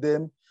look at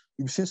them,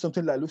 you've seen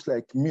something that looks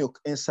like milk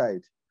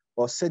inside,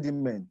 or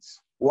sediment,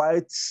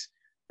 white,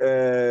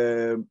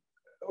 how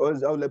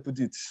will I put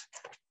it?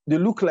 They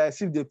look like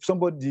as if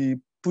somebody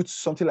put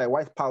something like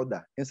white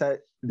powder inside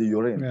the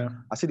urine. Yeah.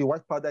 I say the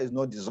white powder is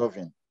not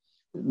dissolving.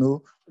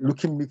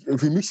 If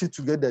you mix it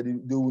together,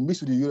 they will mix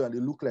with the urine and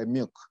they look like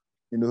milk.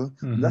 In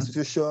that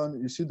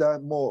situation, you see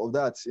that more of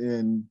that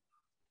in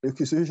the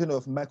situation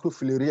of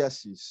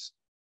microfilariasis.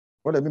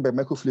 What I mean by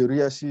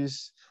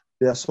microfilariasis,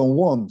 there are some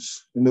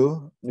worms,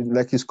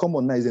 like it's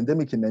common now, it's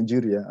endemic in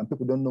Nigeria, and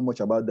people don't know much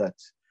about that.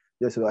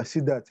 Yes, I see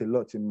that a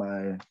lot in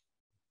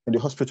the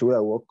hospital where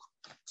I work.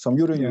 Some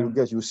urine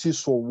you see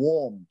some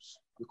worms.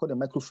 We call them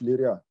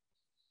microfilaria.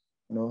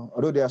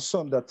 Although there are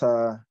some that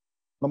are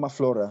normal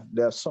flora,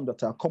 there are some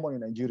that are common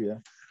in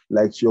Nigeria,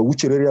 like your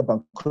Wuchereria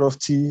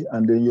bancrofti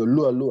and then your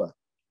Lua.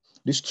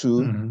 These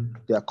two,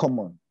 they are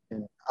common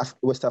in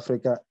West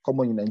Africa,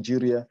 common in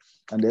Nigeria,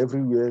 and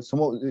everywhere.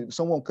 Some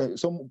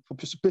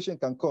patient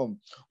can come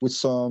with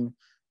some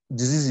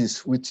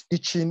diseases, with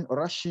itching,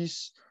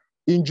 rashes,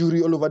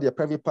 injury all over their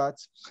private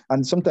parts,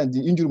 and sometimes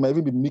the injury might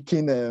even be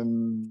making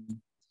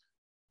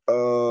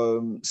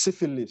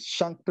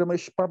syphilis,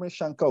 primary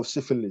chancre of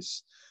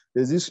syphilis.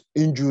 There's this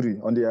injury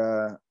on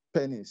their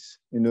penis,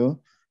 You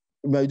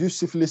might do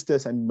syphilis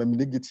test and it might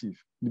be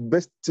negative. The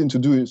best thing to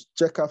do is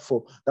check out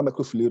for that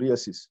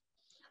microfilariasis.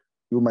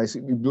 You might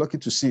be lucky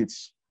to see it,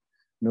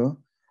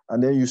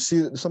 And then you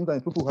see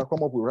sometimes people have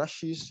come up with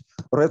rashes,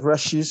 red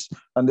rashes,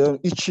 and then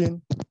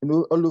itching,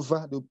 all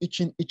over. They're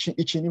itching,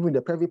 even in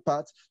the private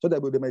parts, so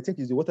that they might think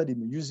it's the water they've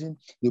been using.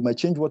 They might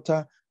change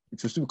water.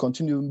 It will still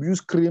continue.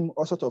 Use cream,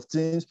 all sorts of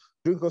things.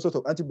 Drink all sorts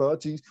of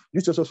antibiotics.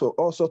 Use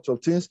all sorts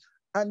of things,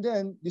 and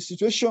then the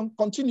situation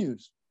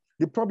continues.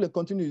 The problem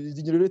continues. It's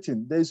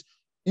degenerating.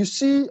 You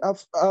see,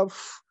 I've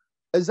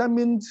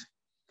examined.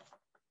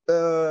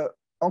 I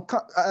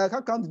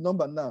can't count the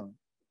number now.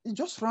 It's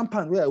just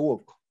rampant where I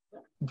work.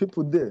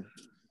 People there.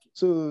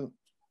 So,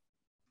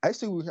 are you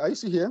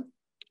still here?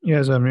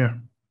 Yes, I'm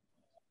here.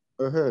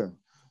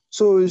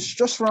 So it's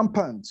just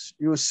rampant.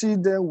 You see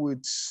them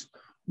with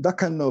that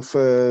kind of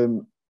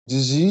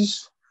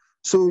disease.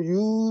 So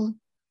you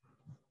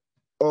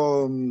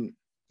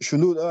should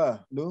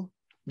know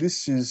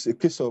this is a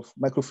case of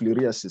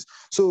microfilariasis.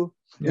 So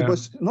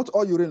because not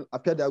all urine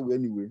appear that way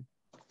anyway,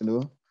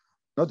 not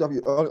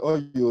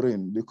all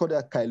urine. They call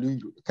that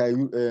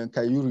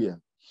chyuria,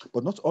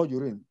 but not all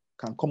urine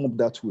can come up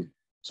that way.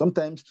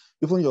 Sometimes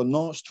even your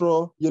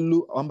non-straw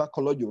yellow amber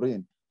colored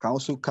urine can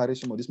also carry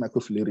some of this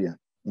microfilaria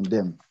in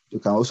them. You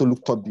can also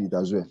look turbid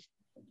as well.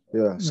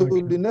 Yeah. So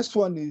the next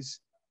one is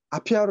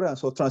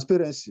appearance or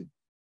transparency.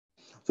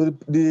 So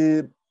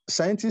the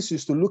scientists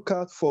used to look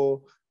out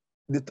for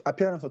the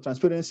appearance or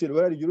transparency,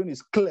 whether the urine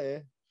is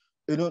clear.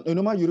 A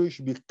normal urine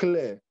should be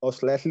clear or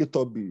slightly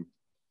turbid.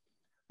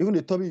 Even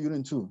the turbid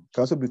urine too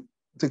can also be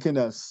taken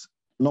as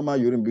normal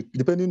urine,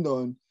 depending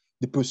on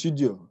the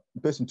procedure the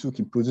person took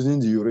in producing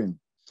the urine.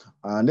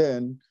 And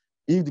then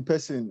if the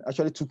person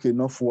actually took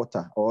enough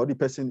water, or the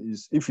person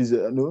if he's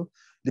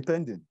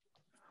depending.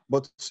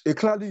 But a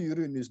cloudy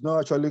urine is not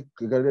actually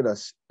regarded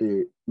as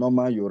a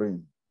normal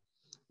urine,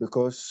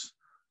 because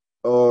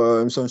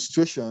in some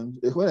situations,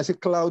 when I say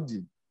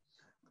cloudy,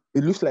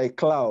 it looks like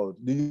cloud.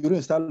 The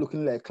urine starts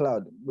looking like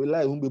cloud. The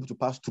light won't be able to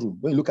pass through.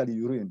 When you look at the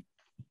urine,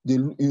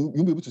 you'll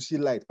be able to see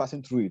light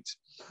passing through it.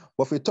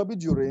 But for a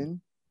turbid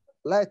urine,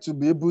 light will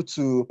be able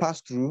to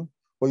pass through,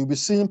 but you'll be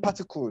seeing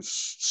particles,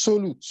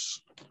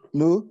 solutes,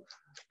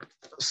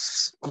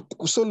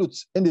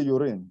 solutes in the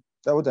urine.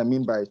 That's what I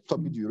mean by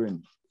turbid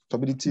urine.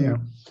 Turbidity,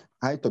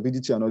 high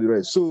turbidity, and all the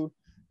rest. So,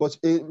 but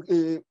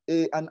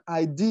an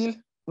ideal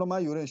normal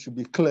urine should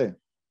be clear.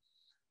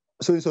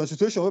 So in some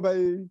situation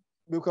whereby,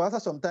 because after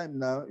some time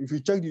now, if you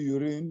check the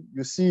urine,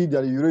 you see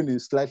that the urine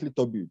is slightly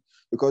turbid.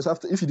 Because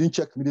if you didn't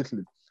check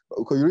immediately,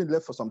 because urine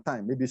left for some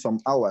time, maybe some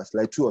hours,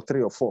 like 2 or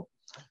 3 or 4,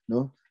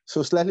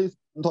 So slightly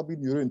 'Turbid'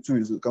 'turbid' 'urine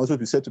too can also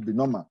be said to be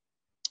normal.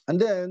 And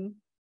then,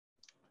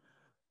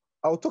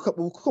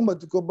 We'll come back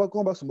to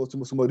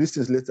some of these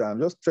things later. I'm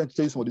just trying to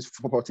tell you some of these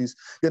properties.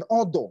 Then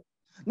odor.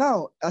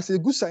 Now, as a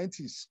good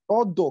scientist,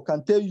 odor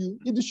can tell you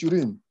if this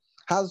urine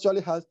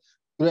actually has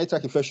urinary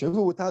tract infection,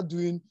 even without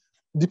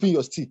dipping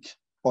your stick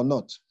or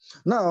not.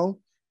 Now,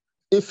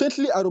 a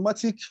faintly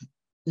aromatic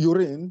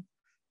urine,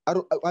 a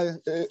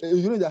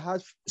urine that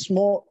has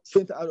small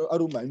faint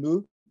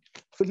aroma,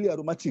 faintly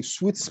aromatic,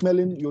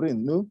 sweet-smelling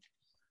urine,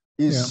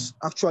 is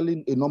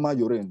actually a normal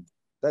urine.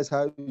 That's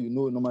how you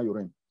know normal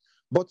urine.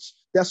 But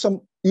there are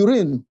some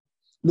urine,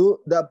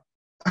 that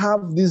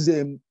have this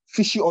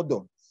fishy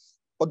odor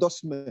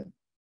smell.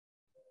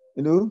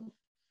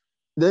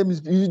 That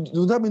means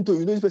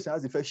this person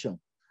has infection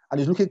and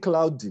is looking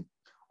cloudy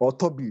or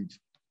turbid.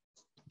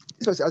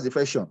 This person has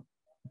infection.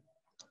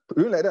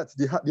 Urine like that,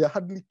 they are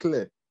hardly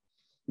clear.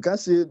 You can't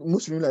say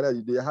most urine like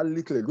that, they are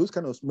hardly clear. Those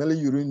kind of smelly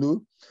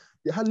urine,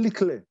 they're hardly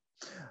clear.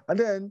 And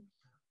then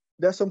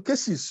there are some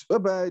cases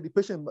whereby the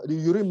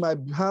urine might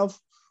have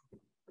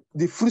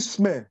the fruit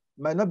smell,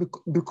 might not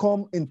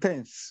become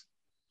intense.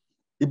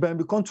 It might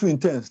become too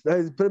intense. That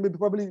is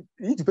probably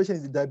if the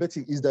patient is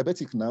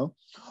diabetic now,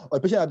 or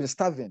the patient has been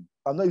starving,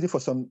 I'm not eating for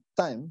some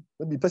time,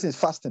 maybe the person is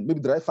fasting,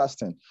 maybe dry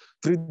fasting,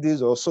 3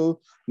 days or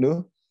so,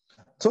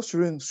 such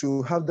urine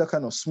should have that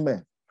kind of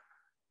smell,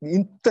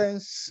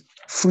 intense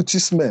fruity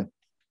smell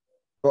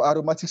or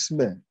aromatic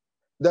smell.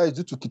 That is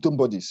due to ketone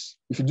bodies.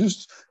 If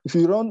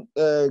you run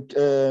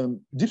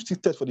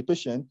dipstick test for the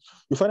patient,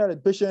 you find out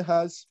that the patient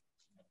has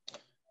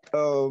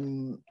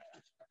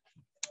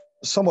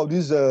some of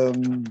these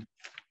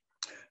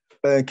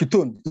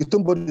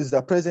ketone bodies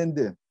are present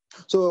there.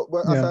 So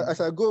as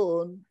I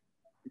go on,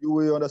 you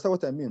will understand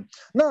what I mean.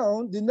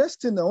 Now, the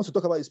next thing I want to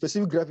talk about is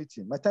specific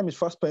gravity. My time is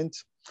fast spent.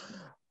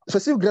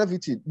 Specific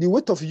gravity, the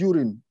weight of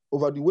urine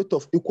over the weight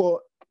of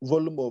equal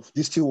volume of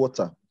distilled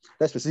water.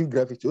 That's specific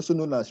gravity, also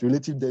known as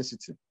relative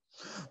density.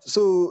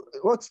 So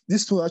what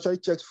this tool actually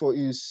checks for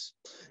is,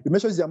 it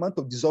measures the amount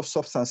of dissolved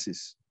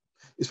substances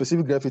in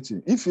specific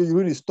gravity. If your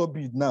urine is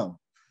turbid now,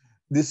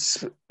 the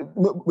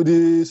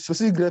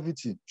specific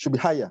gravity should be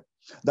higher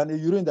than a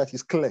urine that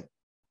is clear.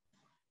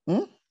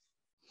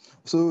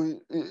 So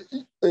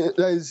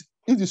if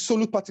the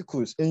solute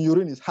particles in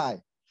urine is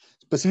high,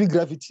 specific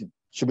gravity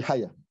should be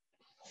higher.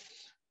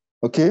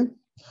 Okay?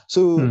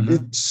 So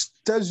it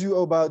tells you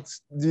about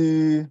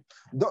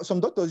some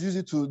doctors use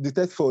it to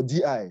detect for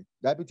DI,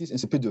 diabetes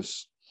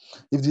insipidus.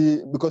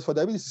 Because for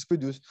diabetes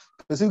insipidus,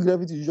 specific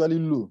gravity is usually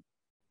low,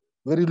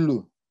 very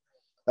low.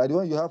 Like the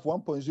one you have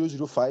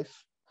 1.005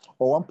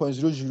 or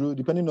 1.00,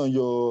 depending on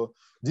your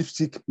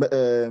dipstick,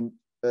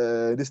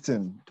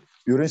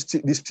 urine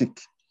dipstick.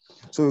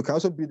 So it can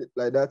also be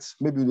like that,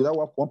 maybe without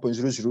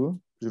 1.000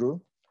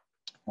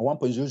 or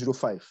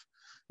 1.005.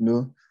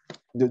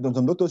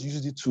 Some doctors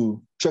use it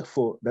to check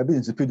for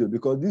diabetes insipidus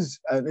because this is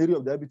an area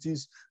of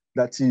diabetes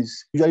that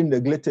is usually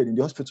neglected in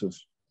the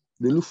hospitals.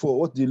 They look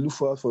for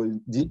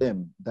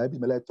DM,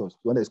 diabetes mellitus, the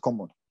one that is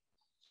common.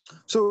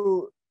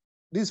 So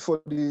this is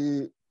for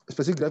the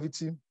specific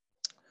gravity.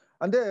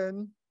 And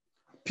then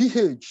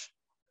pH,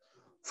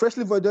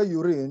 freshly voided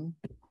urine,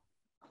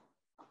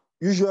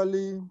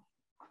 usually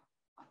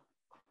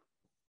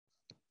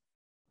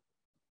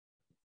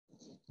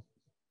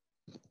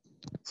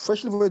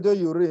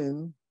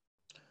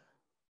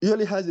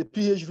has a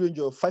pH range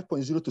of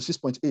 5.0 to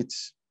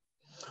 6.8.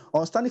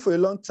 On standing for a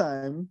long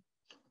time,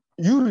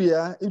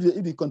 urea,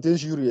 if it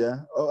contains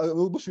urea, or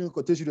most urine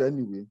contains urea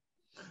anyway,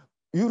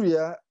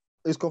 urea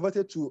is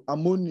converted to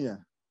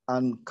ammonia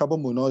and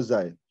carbon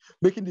monoxide,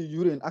 making the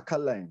urine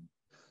alkaline.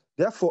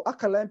 Therefore,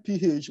 alkaline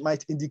pH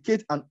might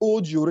indicate an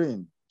old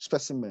urine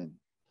specimen.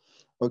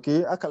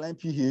 Okay, alkaline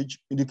pH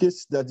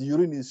indicates that the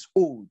urine is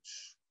old.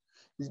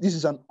 This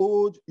is an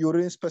old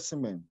urine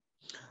specimen.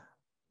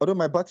 Although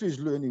my battery is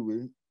low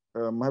anyway,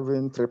 I'm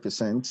having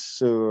 3%,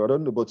 so I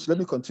don't know, but let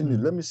me continue.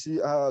 Let me see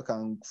how I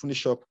can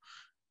finish up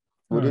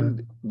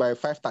by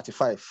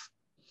 5:35.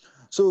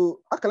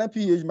 So alkaline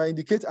pH might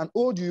indicate an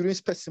old urine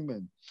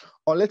specimen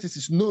unless it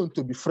is known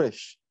to be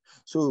fresh.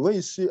 So when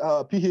you see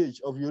a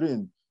pH of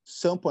urine,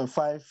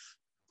 7.5,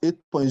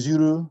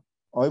 8.0,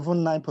 or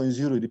even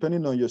 9.0,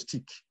 depending on your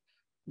stick,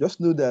 just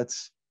know that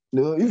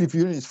if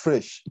urine is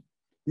fresh,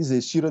 this is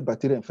a serious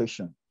bacterial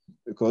infection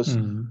because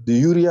the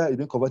urea is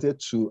being converted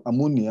to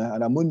ammonia,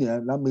 and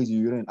ammonia now makes the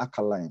urine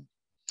alkaline.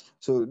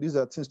 So these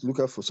are things to look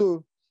out for.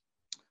 So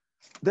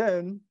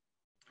then,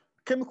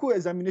 chemical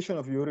examination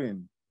of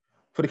urine.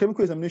 For the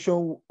chemical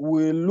examination,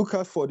 we look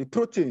out for the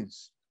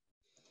proteins.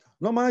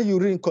 Normal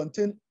urine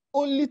contains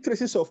only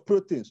traces of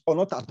proteins, or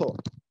not at all.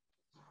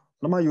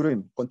 Normal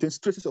urine contains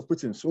traces of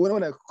proteins. So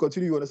when I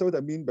continue, you understand what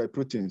I mean by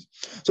proteins.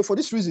 So for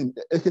this reason,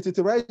 a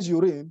catheterized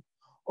urine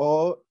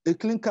or a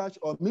clean catch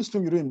or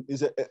midstream urine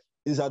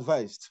is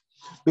advised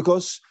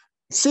because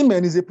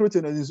semen is a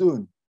protein on its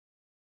own.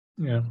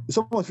 Yeah.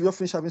 Some of you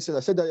finish having said,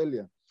 I said that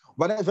earlier.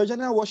 But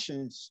vaginal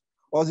washings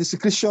or the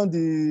secretion,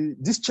 the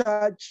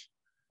discharge,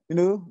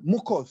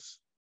 mucus,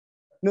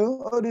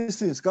 all these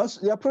things,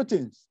 they are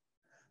proteins.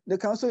 They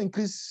can also make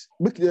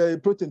the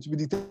protein to be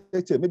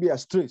detected, maybe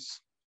as trace.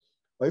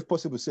 or if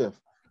possible,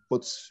 self,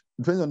 but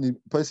depends on the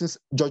person's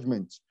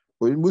judgment,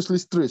 but mostly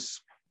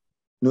stress.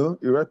 You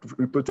write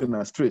protein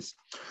as stress.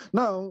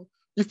 Now,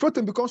 if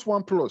protein becomes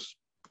 1+,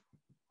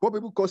 what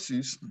people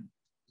causes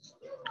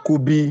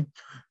could be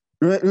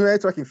urinary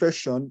tract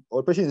infection,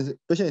 or patient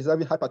is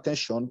having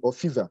hypertension or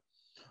fever,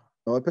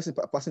 or a person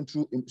passing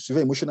through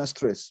severe emotional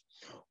stress,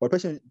 or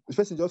the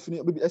person just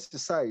finished maybe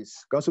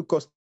exercise can also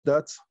cause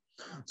that.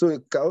 So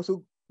it can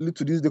also lead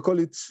to this. They call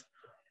it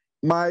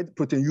mild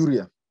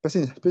proteinuria.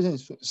 Patient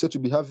is said to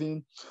be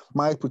having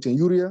mild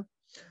proteinuria.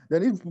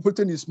 Then if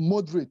protein is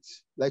moderate,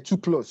 like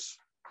 2+,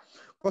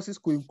 causes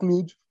could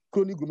include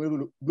chronic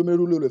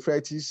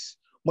glomerulonephritis,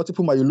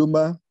 multiple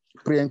myeloma,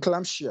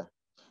 preeclampsia,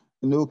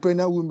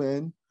 pregnant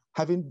women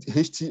having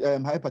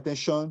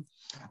hypertension,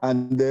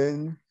 and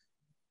then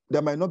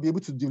they might not be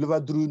able to deliver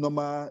through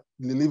normal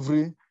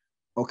delivery.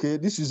 Okay,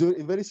 this is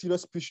a very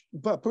serious issue.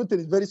 Protein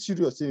is very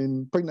serious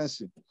in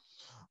pregnancy.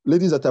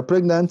 Ladies that are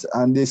pregnant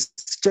and they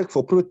check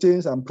for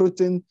proteins and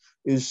protein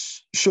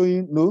is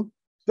showing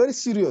very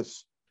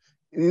serious.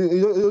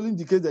 It only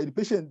indicates that the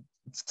patient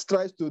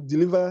tries to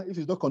deliver, if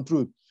it's not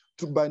controlled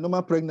by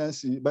normal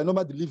pregnancy, by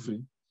normal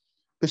delivery,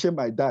 patient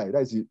might die.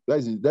 That is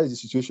the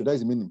situation. That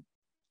is the meaning.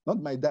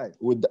 Not might die.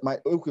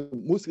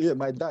 Mostly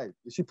might die.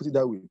 You should put it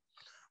that way.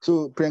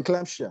 So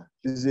preeclampsia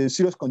is a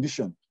serious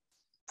condition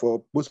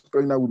for most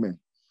pregnant women.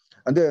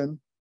 And then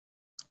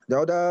the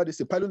other, there's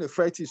a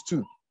pyelonephritis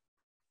too.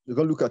 You're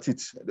going to look at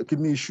it, the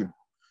kidney issue.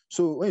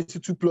 So when you see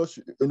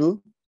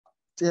 2+,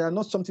 they are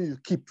not something you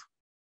keep.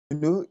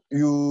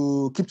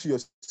 You keep to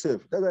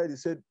yourself. That's why they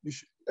said,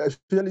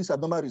 especially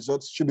abnormal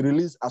results should be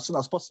released as soon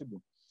as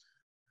possible.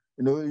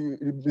 The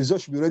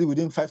results should be ready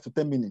within 5 to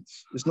 10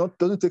 minutes.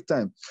 Doesn't take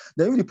time.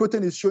 Then if the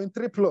protein is showing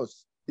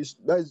 3+,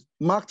 that is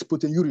marked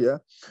proteinuria,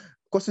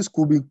 causes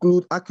could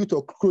include acute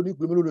or chronic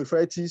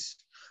glomerulonephritis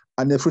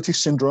and nephrotic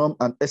syndrome,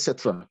 and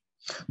etc.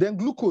 Then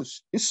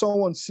glucose. If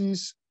someone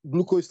sees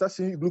glucose, starts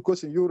seeing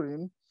glucose in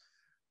urine,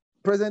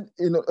 present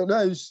in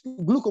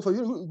glucose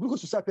will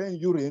start in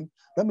urine.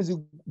 That means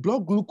the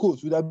blood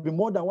glucose would have been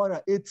more than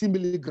 180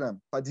 milligrams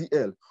per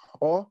DL,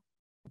 or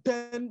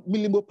 10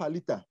 millimole per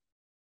liter.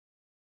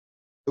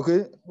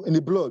 Okay, in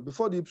the blood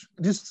before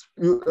this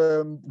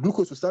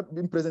glucose will start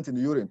being present in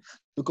the urine,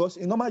 because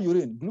in normal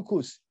urine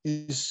glucose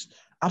is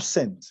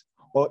absent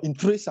or in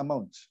trace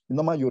amount in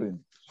normal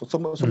urine. For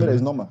somebody that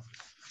is normal,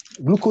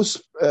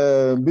 glucose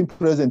being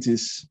present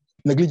is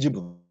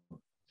negligible.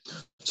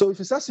 So if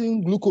you start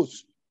seeing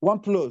glucose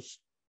 1+,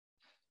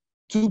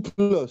 2+,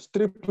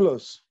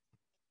 3+,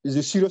 is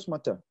a serious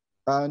matter,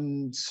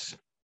 and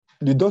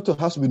the doctor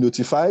has to be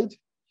notified,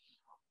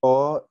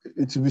 or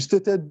it will be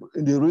stated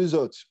in the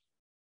result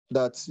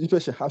that the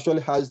patient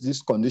actually has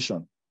this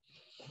condition.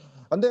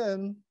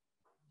 And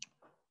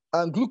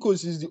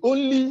glucose is the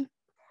only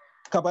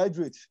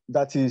carbohydrate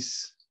that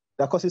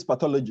causes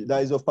pathology,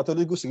 that is of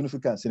pathological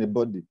significance in the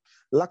body.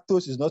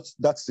 Lactose is not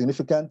that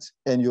significant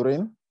in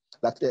urine,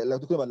 like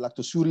talking about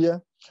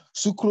lactosuria.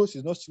 Sucrose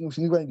is not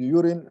significant in the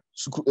urine,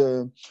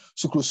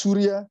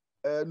 sucrosuria,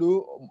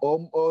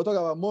 or talk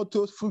about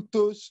maltose,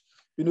 fructose,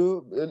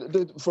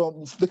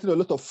 from taking a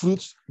lot of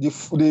fruits.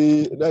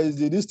 That is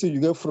this thing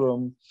you get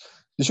from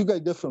the sugar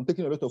you get from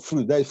taking a lot of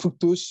fruit. That is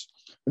fructose.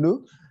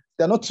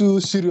 They're not too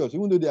serious,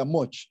 even though they are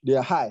much. They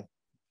are high,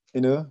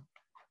 and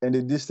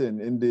the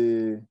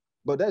distance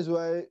but that's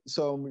why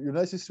some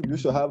universities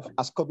used to have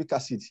ascorbic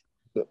acid.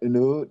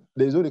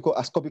 There's what they call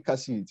ascorbic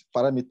acid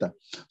parameter.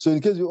 So in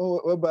case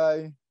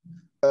whereby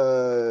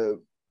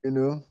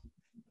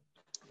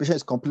patient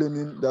is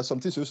complaining, there are some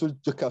things you also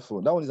be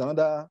careful. That one is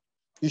another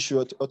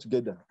issue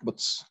altogether.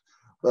 But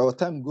our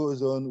time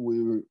goes on,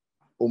 we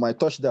might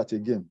touch that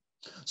again.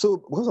 So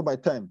because of my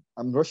time,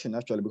 I'm rushing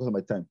actually because of my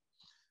time.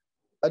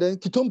 And then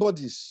ketone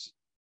bodies.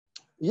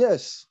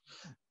 Yes,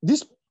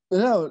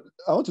 now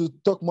I want to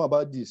talk more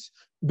about this.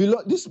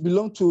 This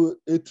belongs to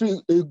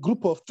a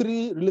group of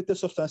 3 related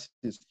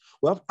substances.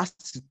 We have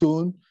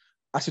acetone,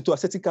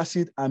 acetoacetic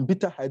acid, and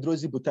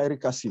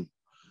beta-hydroxybutyric acid.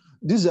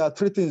 These are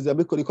 3 things that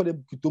they call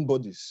them ketone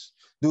bodies.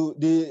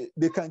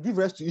 They can give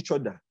rise to each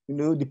other,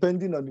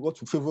 depending on what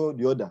to favor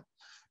the other,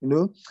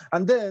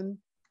 And then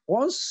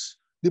once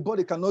the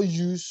body cannot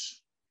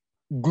use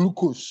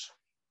glucose,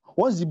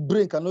 once the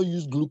brain cannot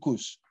use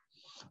glucose,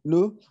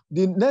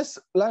 the next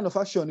line of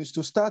action is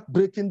to start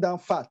breaking down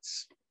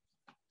fats.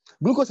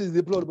 Glucose is in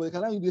the blood, but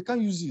they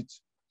can't use it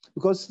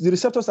because the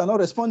receptors are not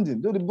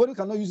responding. The body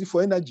cannot use it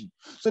for energy.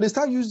 So they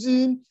start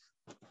using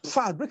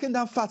fat, breaking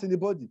down fat in the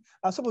body.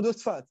 And some of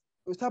those fats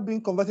will start being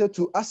converted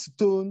to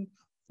acetone,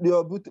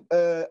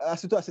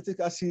 acetoacetic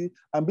acid,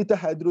 and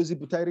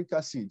beta-hydroxybutyric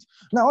acid.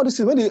 Now, all these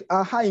things, when they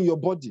are high in your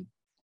body,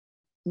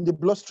 in the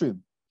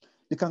bloodstream,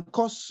 they can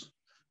cause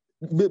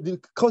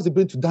the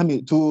brain to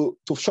damage, to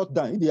shut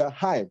down. If they are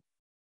high,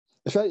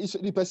 especially if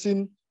the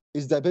person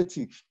is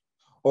diabetic,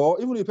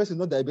 or even if the person is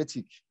not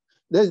diabetic,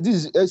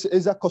 this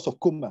is a cause of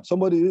coma.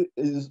 Somebody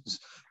is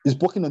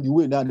walking on the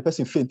way now, and the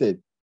person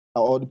fainted,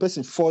 or the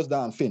person falls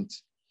down and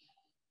faints.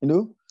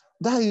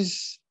 That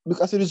is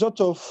as a result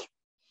of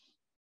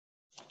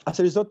as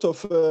a result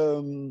of,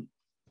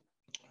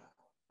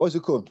 what's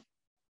it called?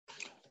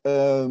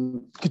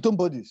 Ketone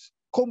bodies.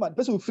 Coma, the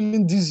person will be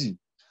feeling dizzy.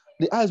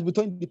 The eyes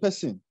between the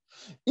person.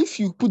 If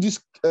you put this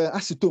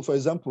acetone, for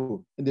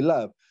example, in the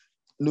lab,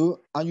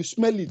 and you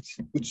smell it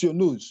with your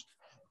nose,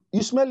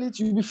 you smell it,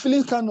 you'll be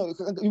feeling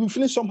you'll be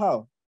feeling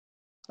somehow.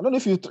 I don't know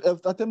if you have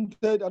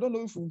attempted, I don't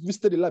know if you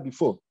visited the lab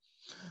before.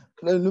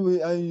 And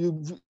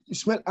you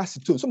smell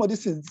acetone. Some of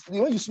these things,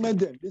 when you smell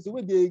them, there's the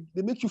way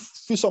they make you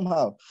feel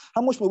somehow.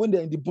 How much more when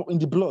they're in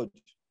the blood?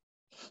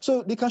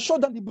 So they can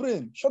shut down the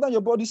brain, shut down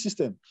your body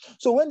system.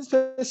 So when this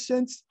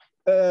patient,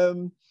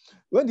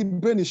 when the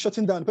brain is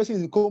shutting down, the person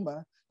is in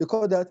coma, they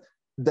call that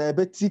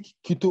diabetic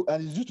keto,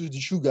 and it's due to the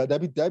sugar,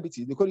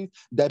 diabetes. They call it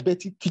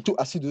diabetic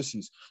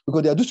ketoacidosis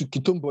because they are due to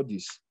ketone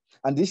bodies.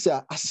 And these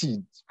are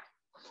acid,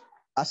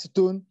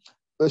 acetone,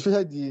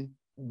 especially the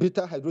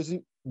beta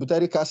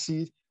hydroxybutyric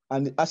acid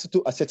and the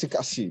acetoacetic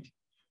acid.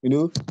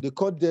 They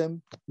call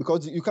them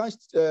because you can't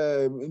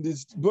in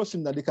this blood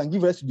stream that they can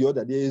give rise to the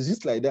other. They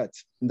exist like that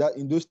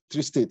in those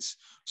three states.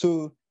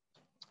 So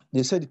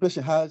they said the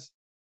patient has.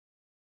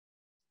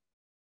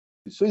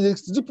 So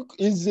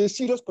it's a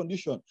serious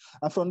condition,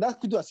 and from that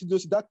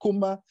ketoacidosis, that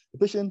coma, the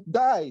patient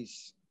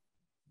dies.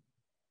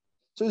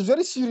 So it's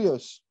very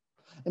serious,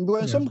 and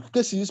in some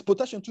cases,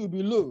 potassium too will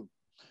be low.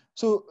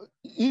 So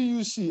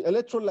EUC,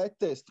 electrolyte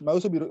test, might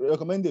also be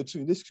recommended too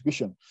in this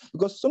situation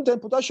because sometimes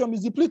potassium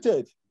is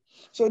depleted.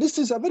 So these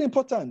things are very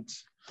important.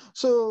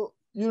 So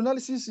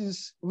urinalysis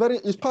is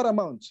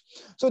paramount.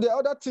 So the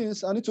other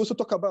things I need to also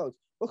talk about.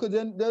 Okay,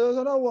 then there's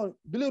another one,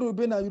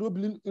 bilirubin and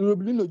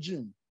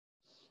urobilinogen.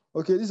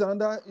 Okay, this is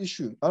another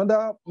issue,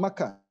 another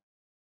marker.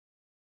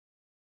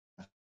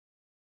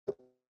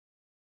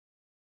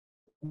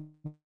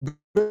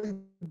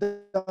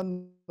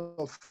 Breakdown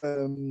of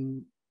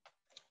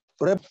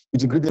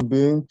integrated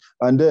being,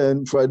 and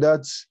then for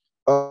that,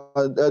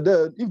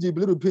 then if the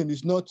bilirubin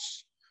is not,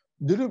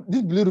 this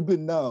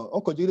bilirubin now,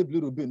 unconjugated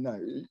bilirubin now,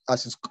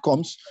 as it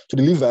comes to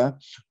the liver,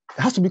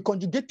 it has to be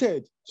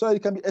conjugated so that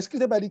it can be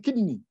excreted by the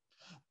kidney.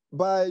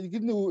 By the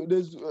kidney,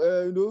 there's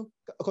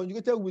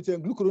conjugated with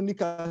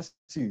glucuronic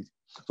acid.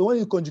 So when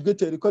it's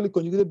conjugated, they call it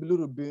conjugated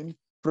bilirubin.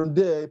 From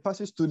there, it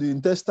passes to the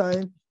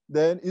intestine.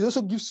 Then it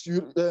also gives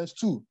you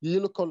stew, the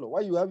yellow color.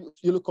 Why you have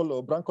yellow color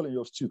or brown color in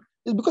your stew?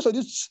 It's because of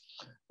this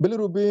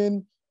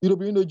bilirubin,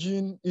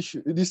 urobilinogen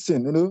issue, this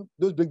thing,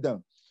 those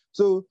breakdown.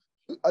 So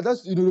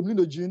that's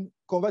urobilinogen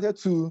converted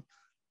to,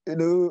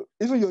 even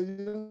your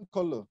yellow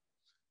color,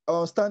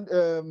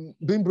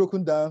 being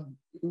broken down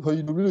for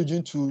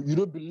urobilinogen to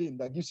urobilin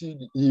that gives you,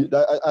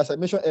 as I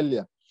mentioned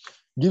earlier,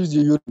 gives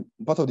you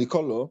part of the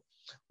color,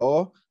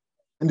 or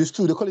in the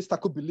stew, they call it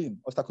stacobilin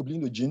or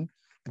stacobilinogen.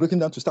 Breaking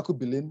down to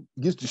stacobilin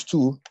gives the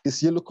stew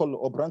is yellow color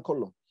or brown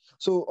color.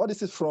 So all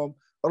this is from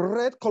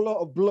red color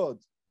of blood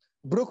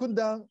broken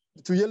down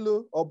to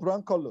yellow or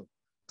brown color.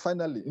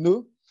 Finally,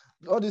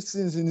 all these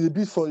things in the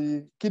bit for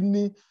the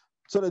kidney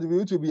so that the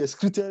will to be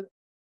excreted,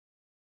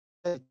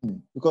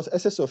 because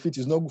excess of it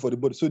is not good for the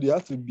body. So they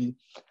have to be,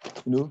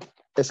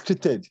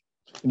 excreted,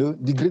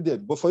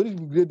 degraded. But for it to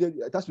be degraded,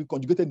 it has to be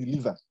conjugated in the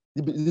liver.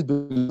 This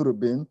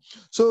bilirubin.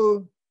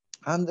 So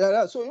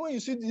when you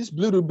see this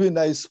bilirubin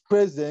that is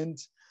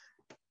present,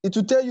 it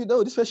will tell you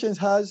that this patient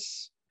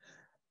has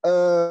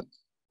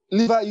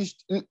liver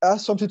issue,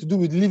 has something to do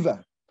with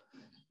liver.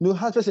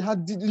 Has person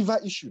had liver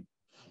issue,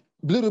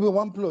 bilirubin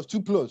 1+,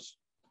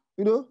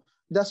 2+.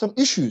 There are some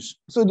issues.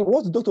 So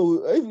what the doctor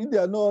will, if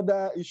there are no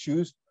other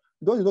issues,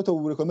 what the doctor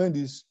will recommend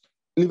is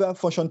liver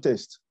function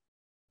test.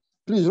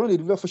 Please run a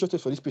liver function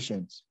test for this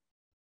patient.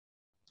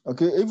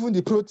 Okay, even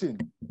the protein.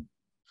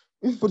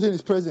 If protein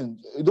is present,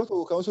 a doctor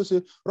can also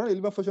say, run a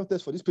liver function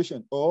test for this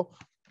patient, or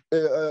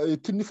a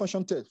kidney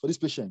function test for this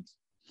patient.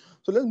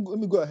 So let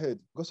me go ahead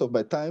because of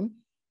my time.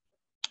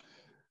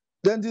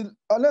 Then the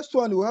next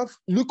one, we have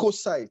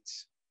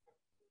leukocytes.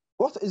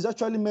 What is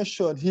actually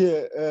measured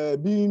here,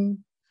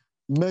 being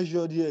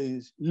measured here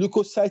is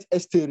leukocyte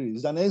esterase.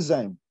 It's an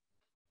enzyme,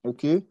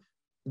 okay?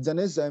 It's an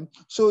enzyme.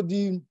 So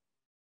the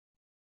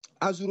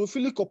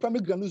azurophilic or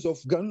primary granules of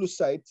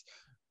granulocytes,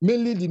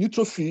 mainly the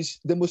neutrophils,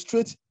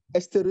 demonstrate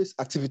esterase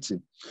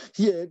activity.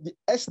 Here, the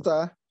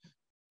ester,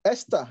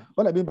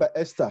 what I mean by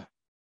ester,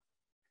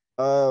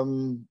 how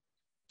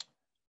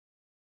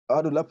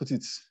do I put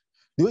it?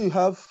 The way you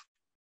have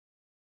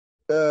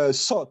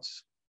salt,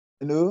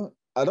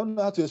 I don't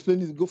know how to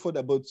explain it, go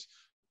further, but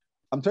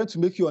I'm trying to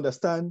make you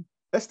understand.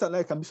 Ester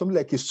like can be something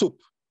like a soap.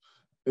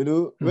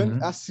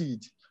 When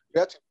acid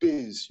reacts to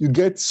base, you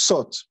get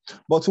salt.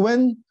 But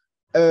when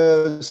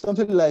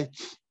something like,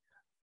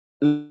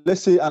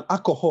 let's say, an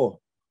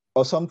alcohol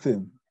or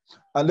something,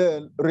 and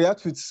then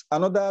react with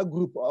another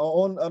group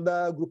or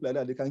another group like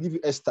that, they can give you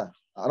ester.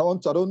 I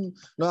don't know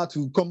how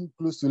to come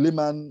close to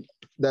layman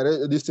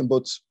this thing,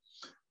 but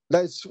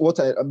that's what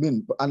I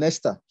mean, an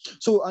ester.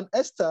 So an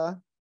ester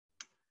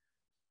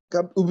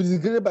will be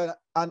degraded by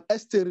an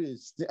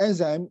esterase. The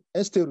enzyme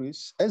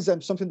esterase,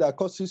 enzyme, something that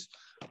causes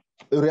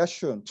a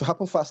reaction to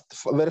happen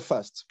very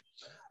fast.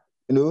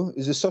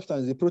 It's a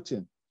substance, a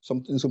protein.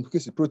 In some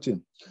cases,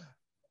 protein.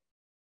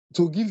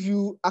 to give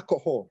you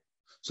alcohol.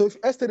 So if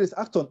esterase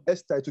act on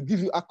ester to give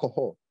you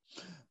alcohol,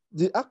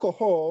 the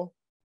alcohol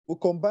will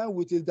combine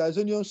with a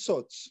diazonium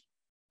salt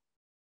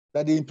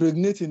that they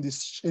impregnate in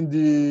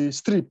the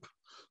strip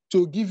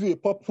to give you a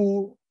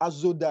purple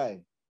azo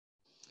dye,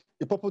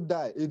 a purple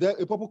dye,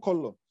 a purple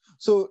color.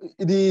 So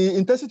the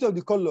intensity of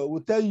the color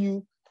will tell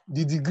you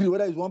the degree,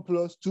 whether it's 1+,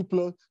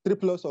 2+,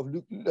 3+ of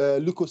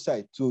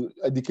leukocyte to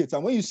indicate.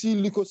 And when you see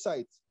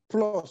leukocyte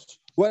plus,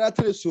 whether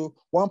trace so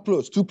 1+,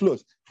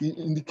 2+, it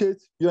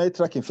indicates urinary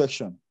tract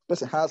infection.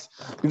 Person has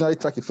urinary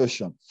tract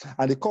infection,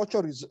 and the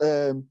culture is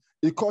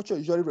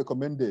usually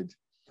recommended.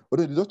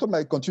 Although the doctor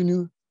might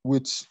continue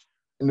with,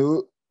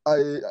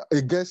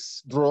 a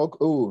guess drug.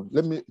 Oh,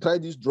 let me try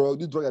this drug.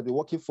 This drug has been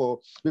working for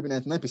maybe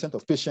 99%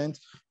 of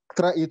patients.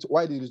 Try it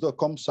while the result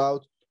comes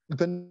out.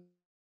 Depending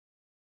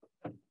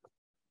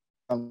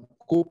on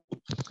cope,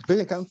 if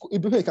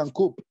patient can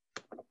cope,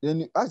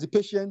 then you ask the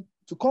patient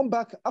to come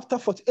back after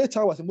 48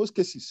 hours in most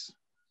cases.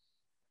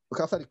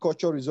 Because after the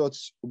culture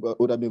results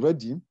would have been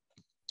ready,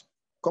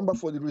 come back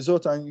for the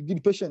result and you give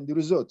the patient the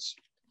results.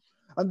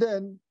 And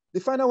then the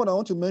final one I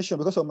want to mention,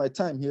 because of my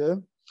time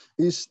here,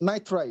 is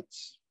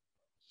nitrites.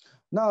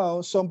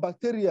 Now, some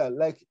bacteria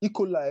like E.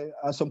 coli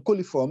and some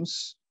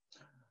coliforms,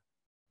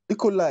 E.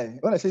 coli,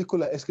 when I say E.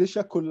 coli,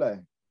 Escherichia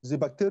coli is a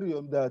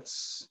bacterium that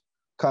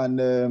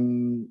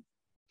can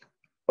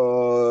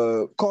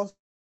cause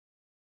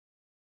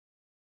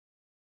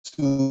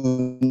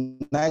to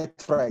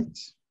nitrite.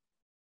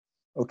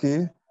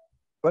 Okay?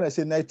 When I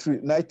say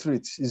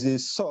nitrate is a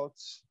salt,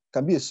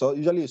 can be a salt,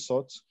 usually a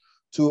salt,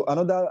 to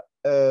another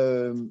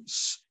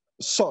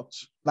salt,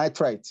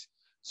 nitrite.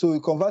 So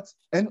we convert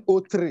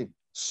NO3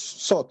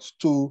 salt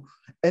to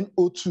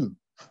NO2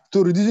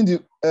 to reducing the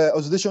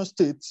oxidation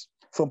state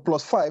from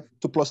 +5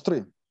 to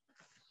 +3.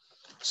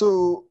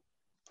 So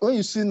when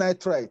you see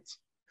nitrite,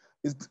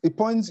 is a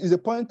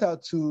pointer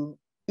to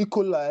E.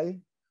 coli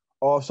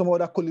or some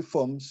other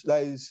coliforms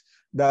that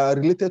are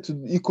related to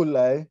E.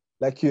 coli,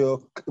 like it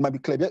might be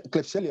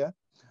Klebsiella,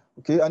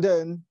 okay? And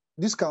then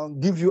this can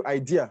give you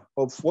idea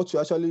of what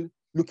you're actually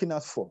looking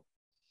at for.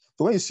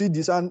 So when you see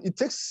this, and it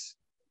takes,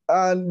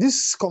 and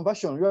this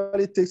conversion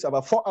really takes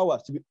about 4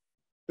 hours to be,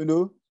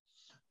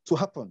 to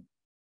happen.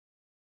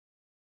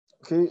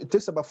 Okay, it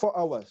takes about 4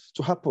 hours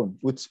to happen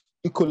with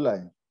E.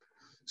 coli.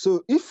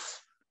 So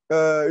if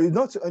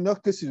not in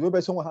enough cases whereby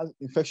someone has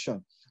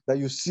infection that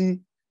you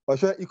see, or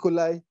sure E.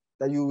 coli,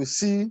 that you will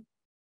see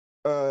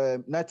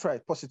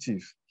nitrite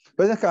positive.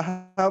 Person can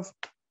have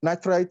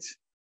nitrite,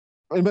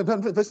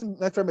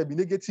 nitrite might be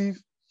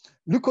negative,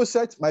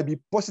 leukocyte might be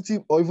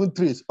positive or even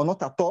trace or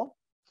not at all.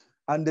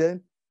 And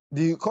then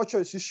the culture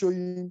is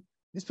showing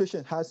this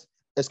patient has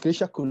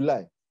Escherichia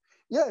coli.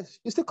 Yes,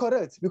 it's still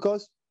correct,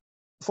 because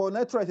for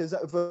nitrite,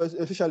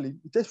 especially,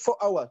 it takes 4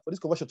 hours for this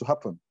conversion to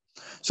happen.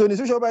 So in the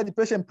situation where the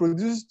patient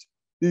produced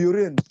the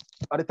urine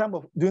at the time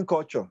of doing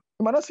culture,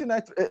 you might not see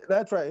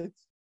nitrite.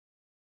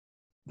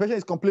 The patient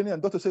is complaining,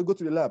 and doctor says, go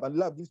to the lab, and the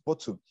lab gives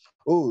bottle.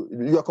 Oh,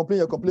 you are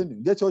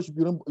complaining. Get your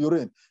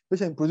urine.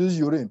 Patient produces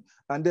urine,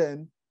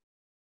 and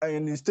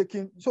it's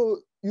taking. So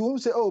you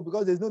won't say, oh,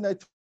 because there's no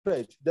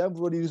nitrate,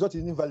 therefore the result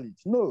is invalid.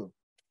 No.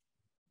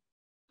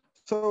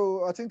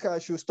 So I think I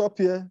should stop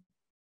here.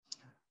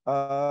 There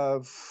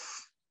are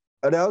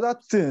other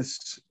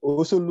things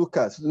also look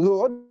at.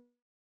 So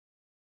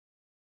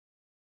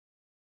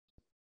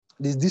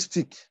this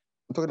dipstick,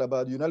 I'm talking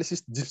about the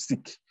urinalysis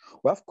dipstick.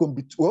 We have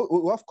COMBI2,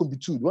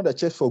 the one that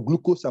checks for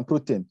glucose and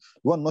protein.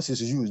 The one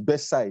nurses use,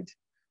 bedside,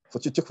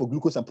 to check for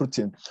glucose and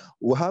protein.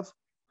 We have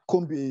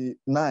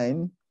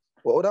COMBI9,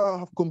 or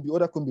other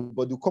COMBI,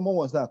 but the common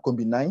ones now are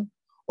COMBI9,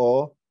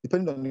 or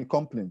depending on the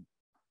company.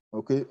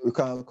 Okay, we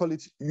can call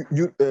it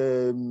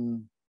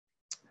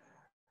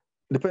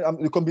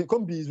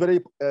COMBI is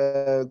very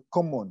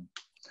common.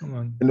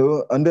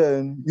 And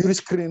then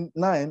Uriscreen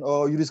 9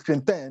 or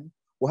Uriscreen 10,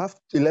 we have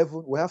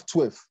 11, we have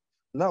 12.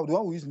 Now, the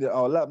one we use in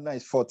our lab now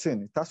is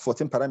 14. It has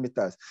 14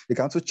 parameters. You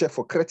can also check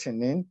for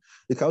creatinine.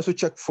 You can also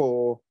check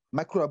for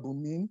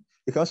microalbumin.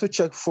 You can also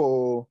check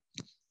for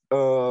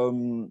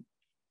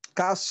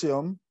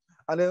calcium.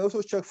 And then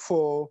also check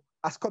for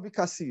ascorbic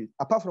acid,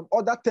 apart from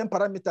other 10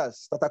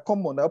 parameters that are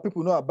common that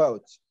people know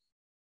about.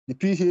 The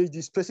pH,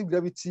 the specific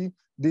gravity,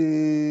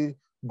 the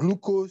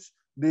glucose,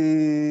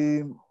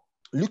 the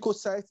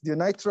leukocyte, the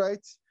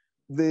nitrite,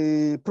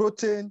 the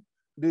protein,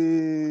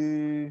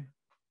 the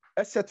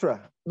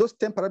etc. Those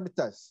 10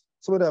 parameters,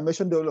 some of them I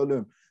mentioned all of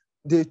them.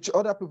 The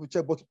other people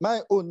check, but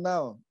my own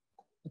now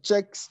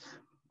checks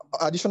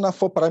additional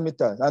 4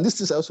 parameters. And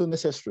this is also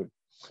necessary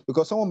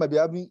because someone might be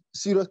having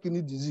serious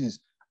kidney disease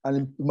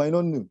and you might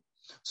not know.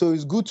 So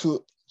it's good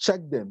to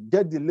check them,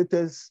 get the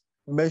latest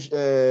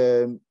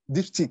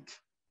dipstick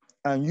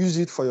and use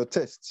it for your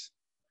tests.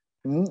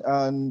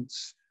 And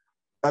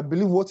I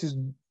believe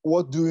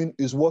what doing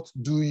is what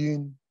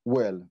doing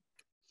well.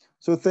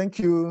 So thank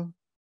you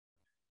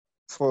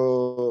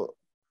for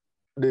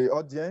the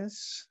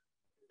audience.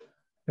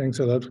 Thanks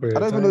a lot for your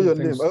time. I don't even know your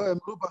name. I'm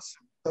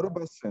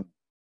Robertson.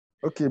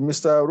 Okay,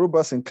 Mr.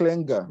 Robertson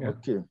Klenga. Yeah.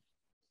 Okay.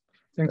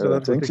 Thanks a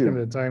lot for Thank taking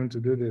you. the time to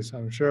do this.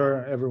 I'm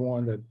sure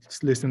everyone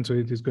that's listening to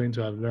it is going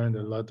to have learned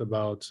a lot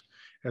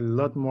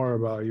more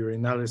about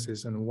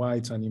urinalysis and why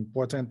it's an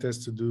important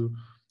test to do,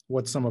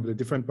 what some of the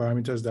different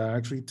parameters that are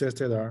actually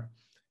tested are,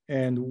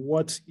 and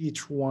what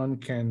each one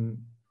can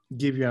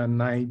give you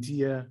an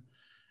idea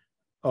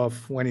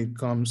of when it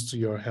comes to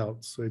your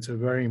health. So it's a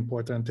very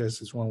important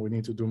test. It's one we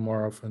need to do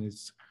more often.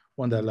 It's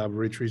one that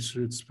laboratories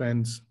should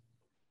spend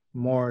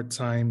more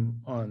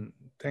time on.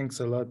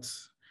 Thanks a lot.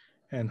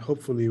 And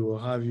hopefully we'll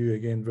have you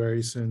again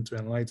very soon to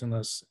enlighten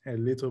us a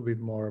little bit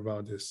more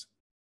about this.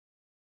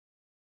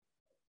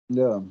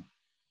 Yeah,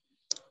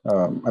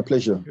 my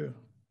pleasure.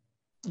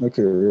 Yeah.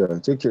 Okay, yeah,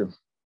 take care.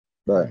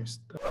 Bye. Nice.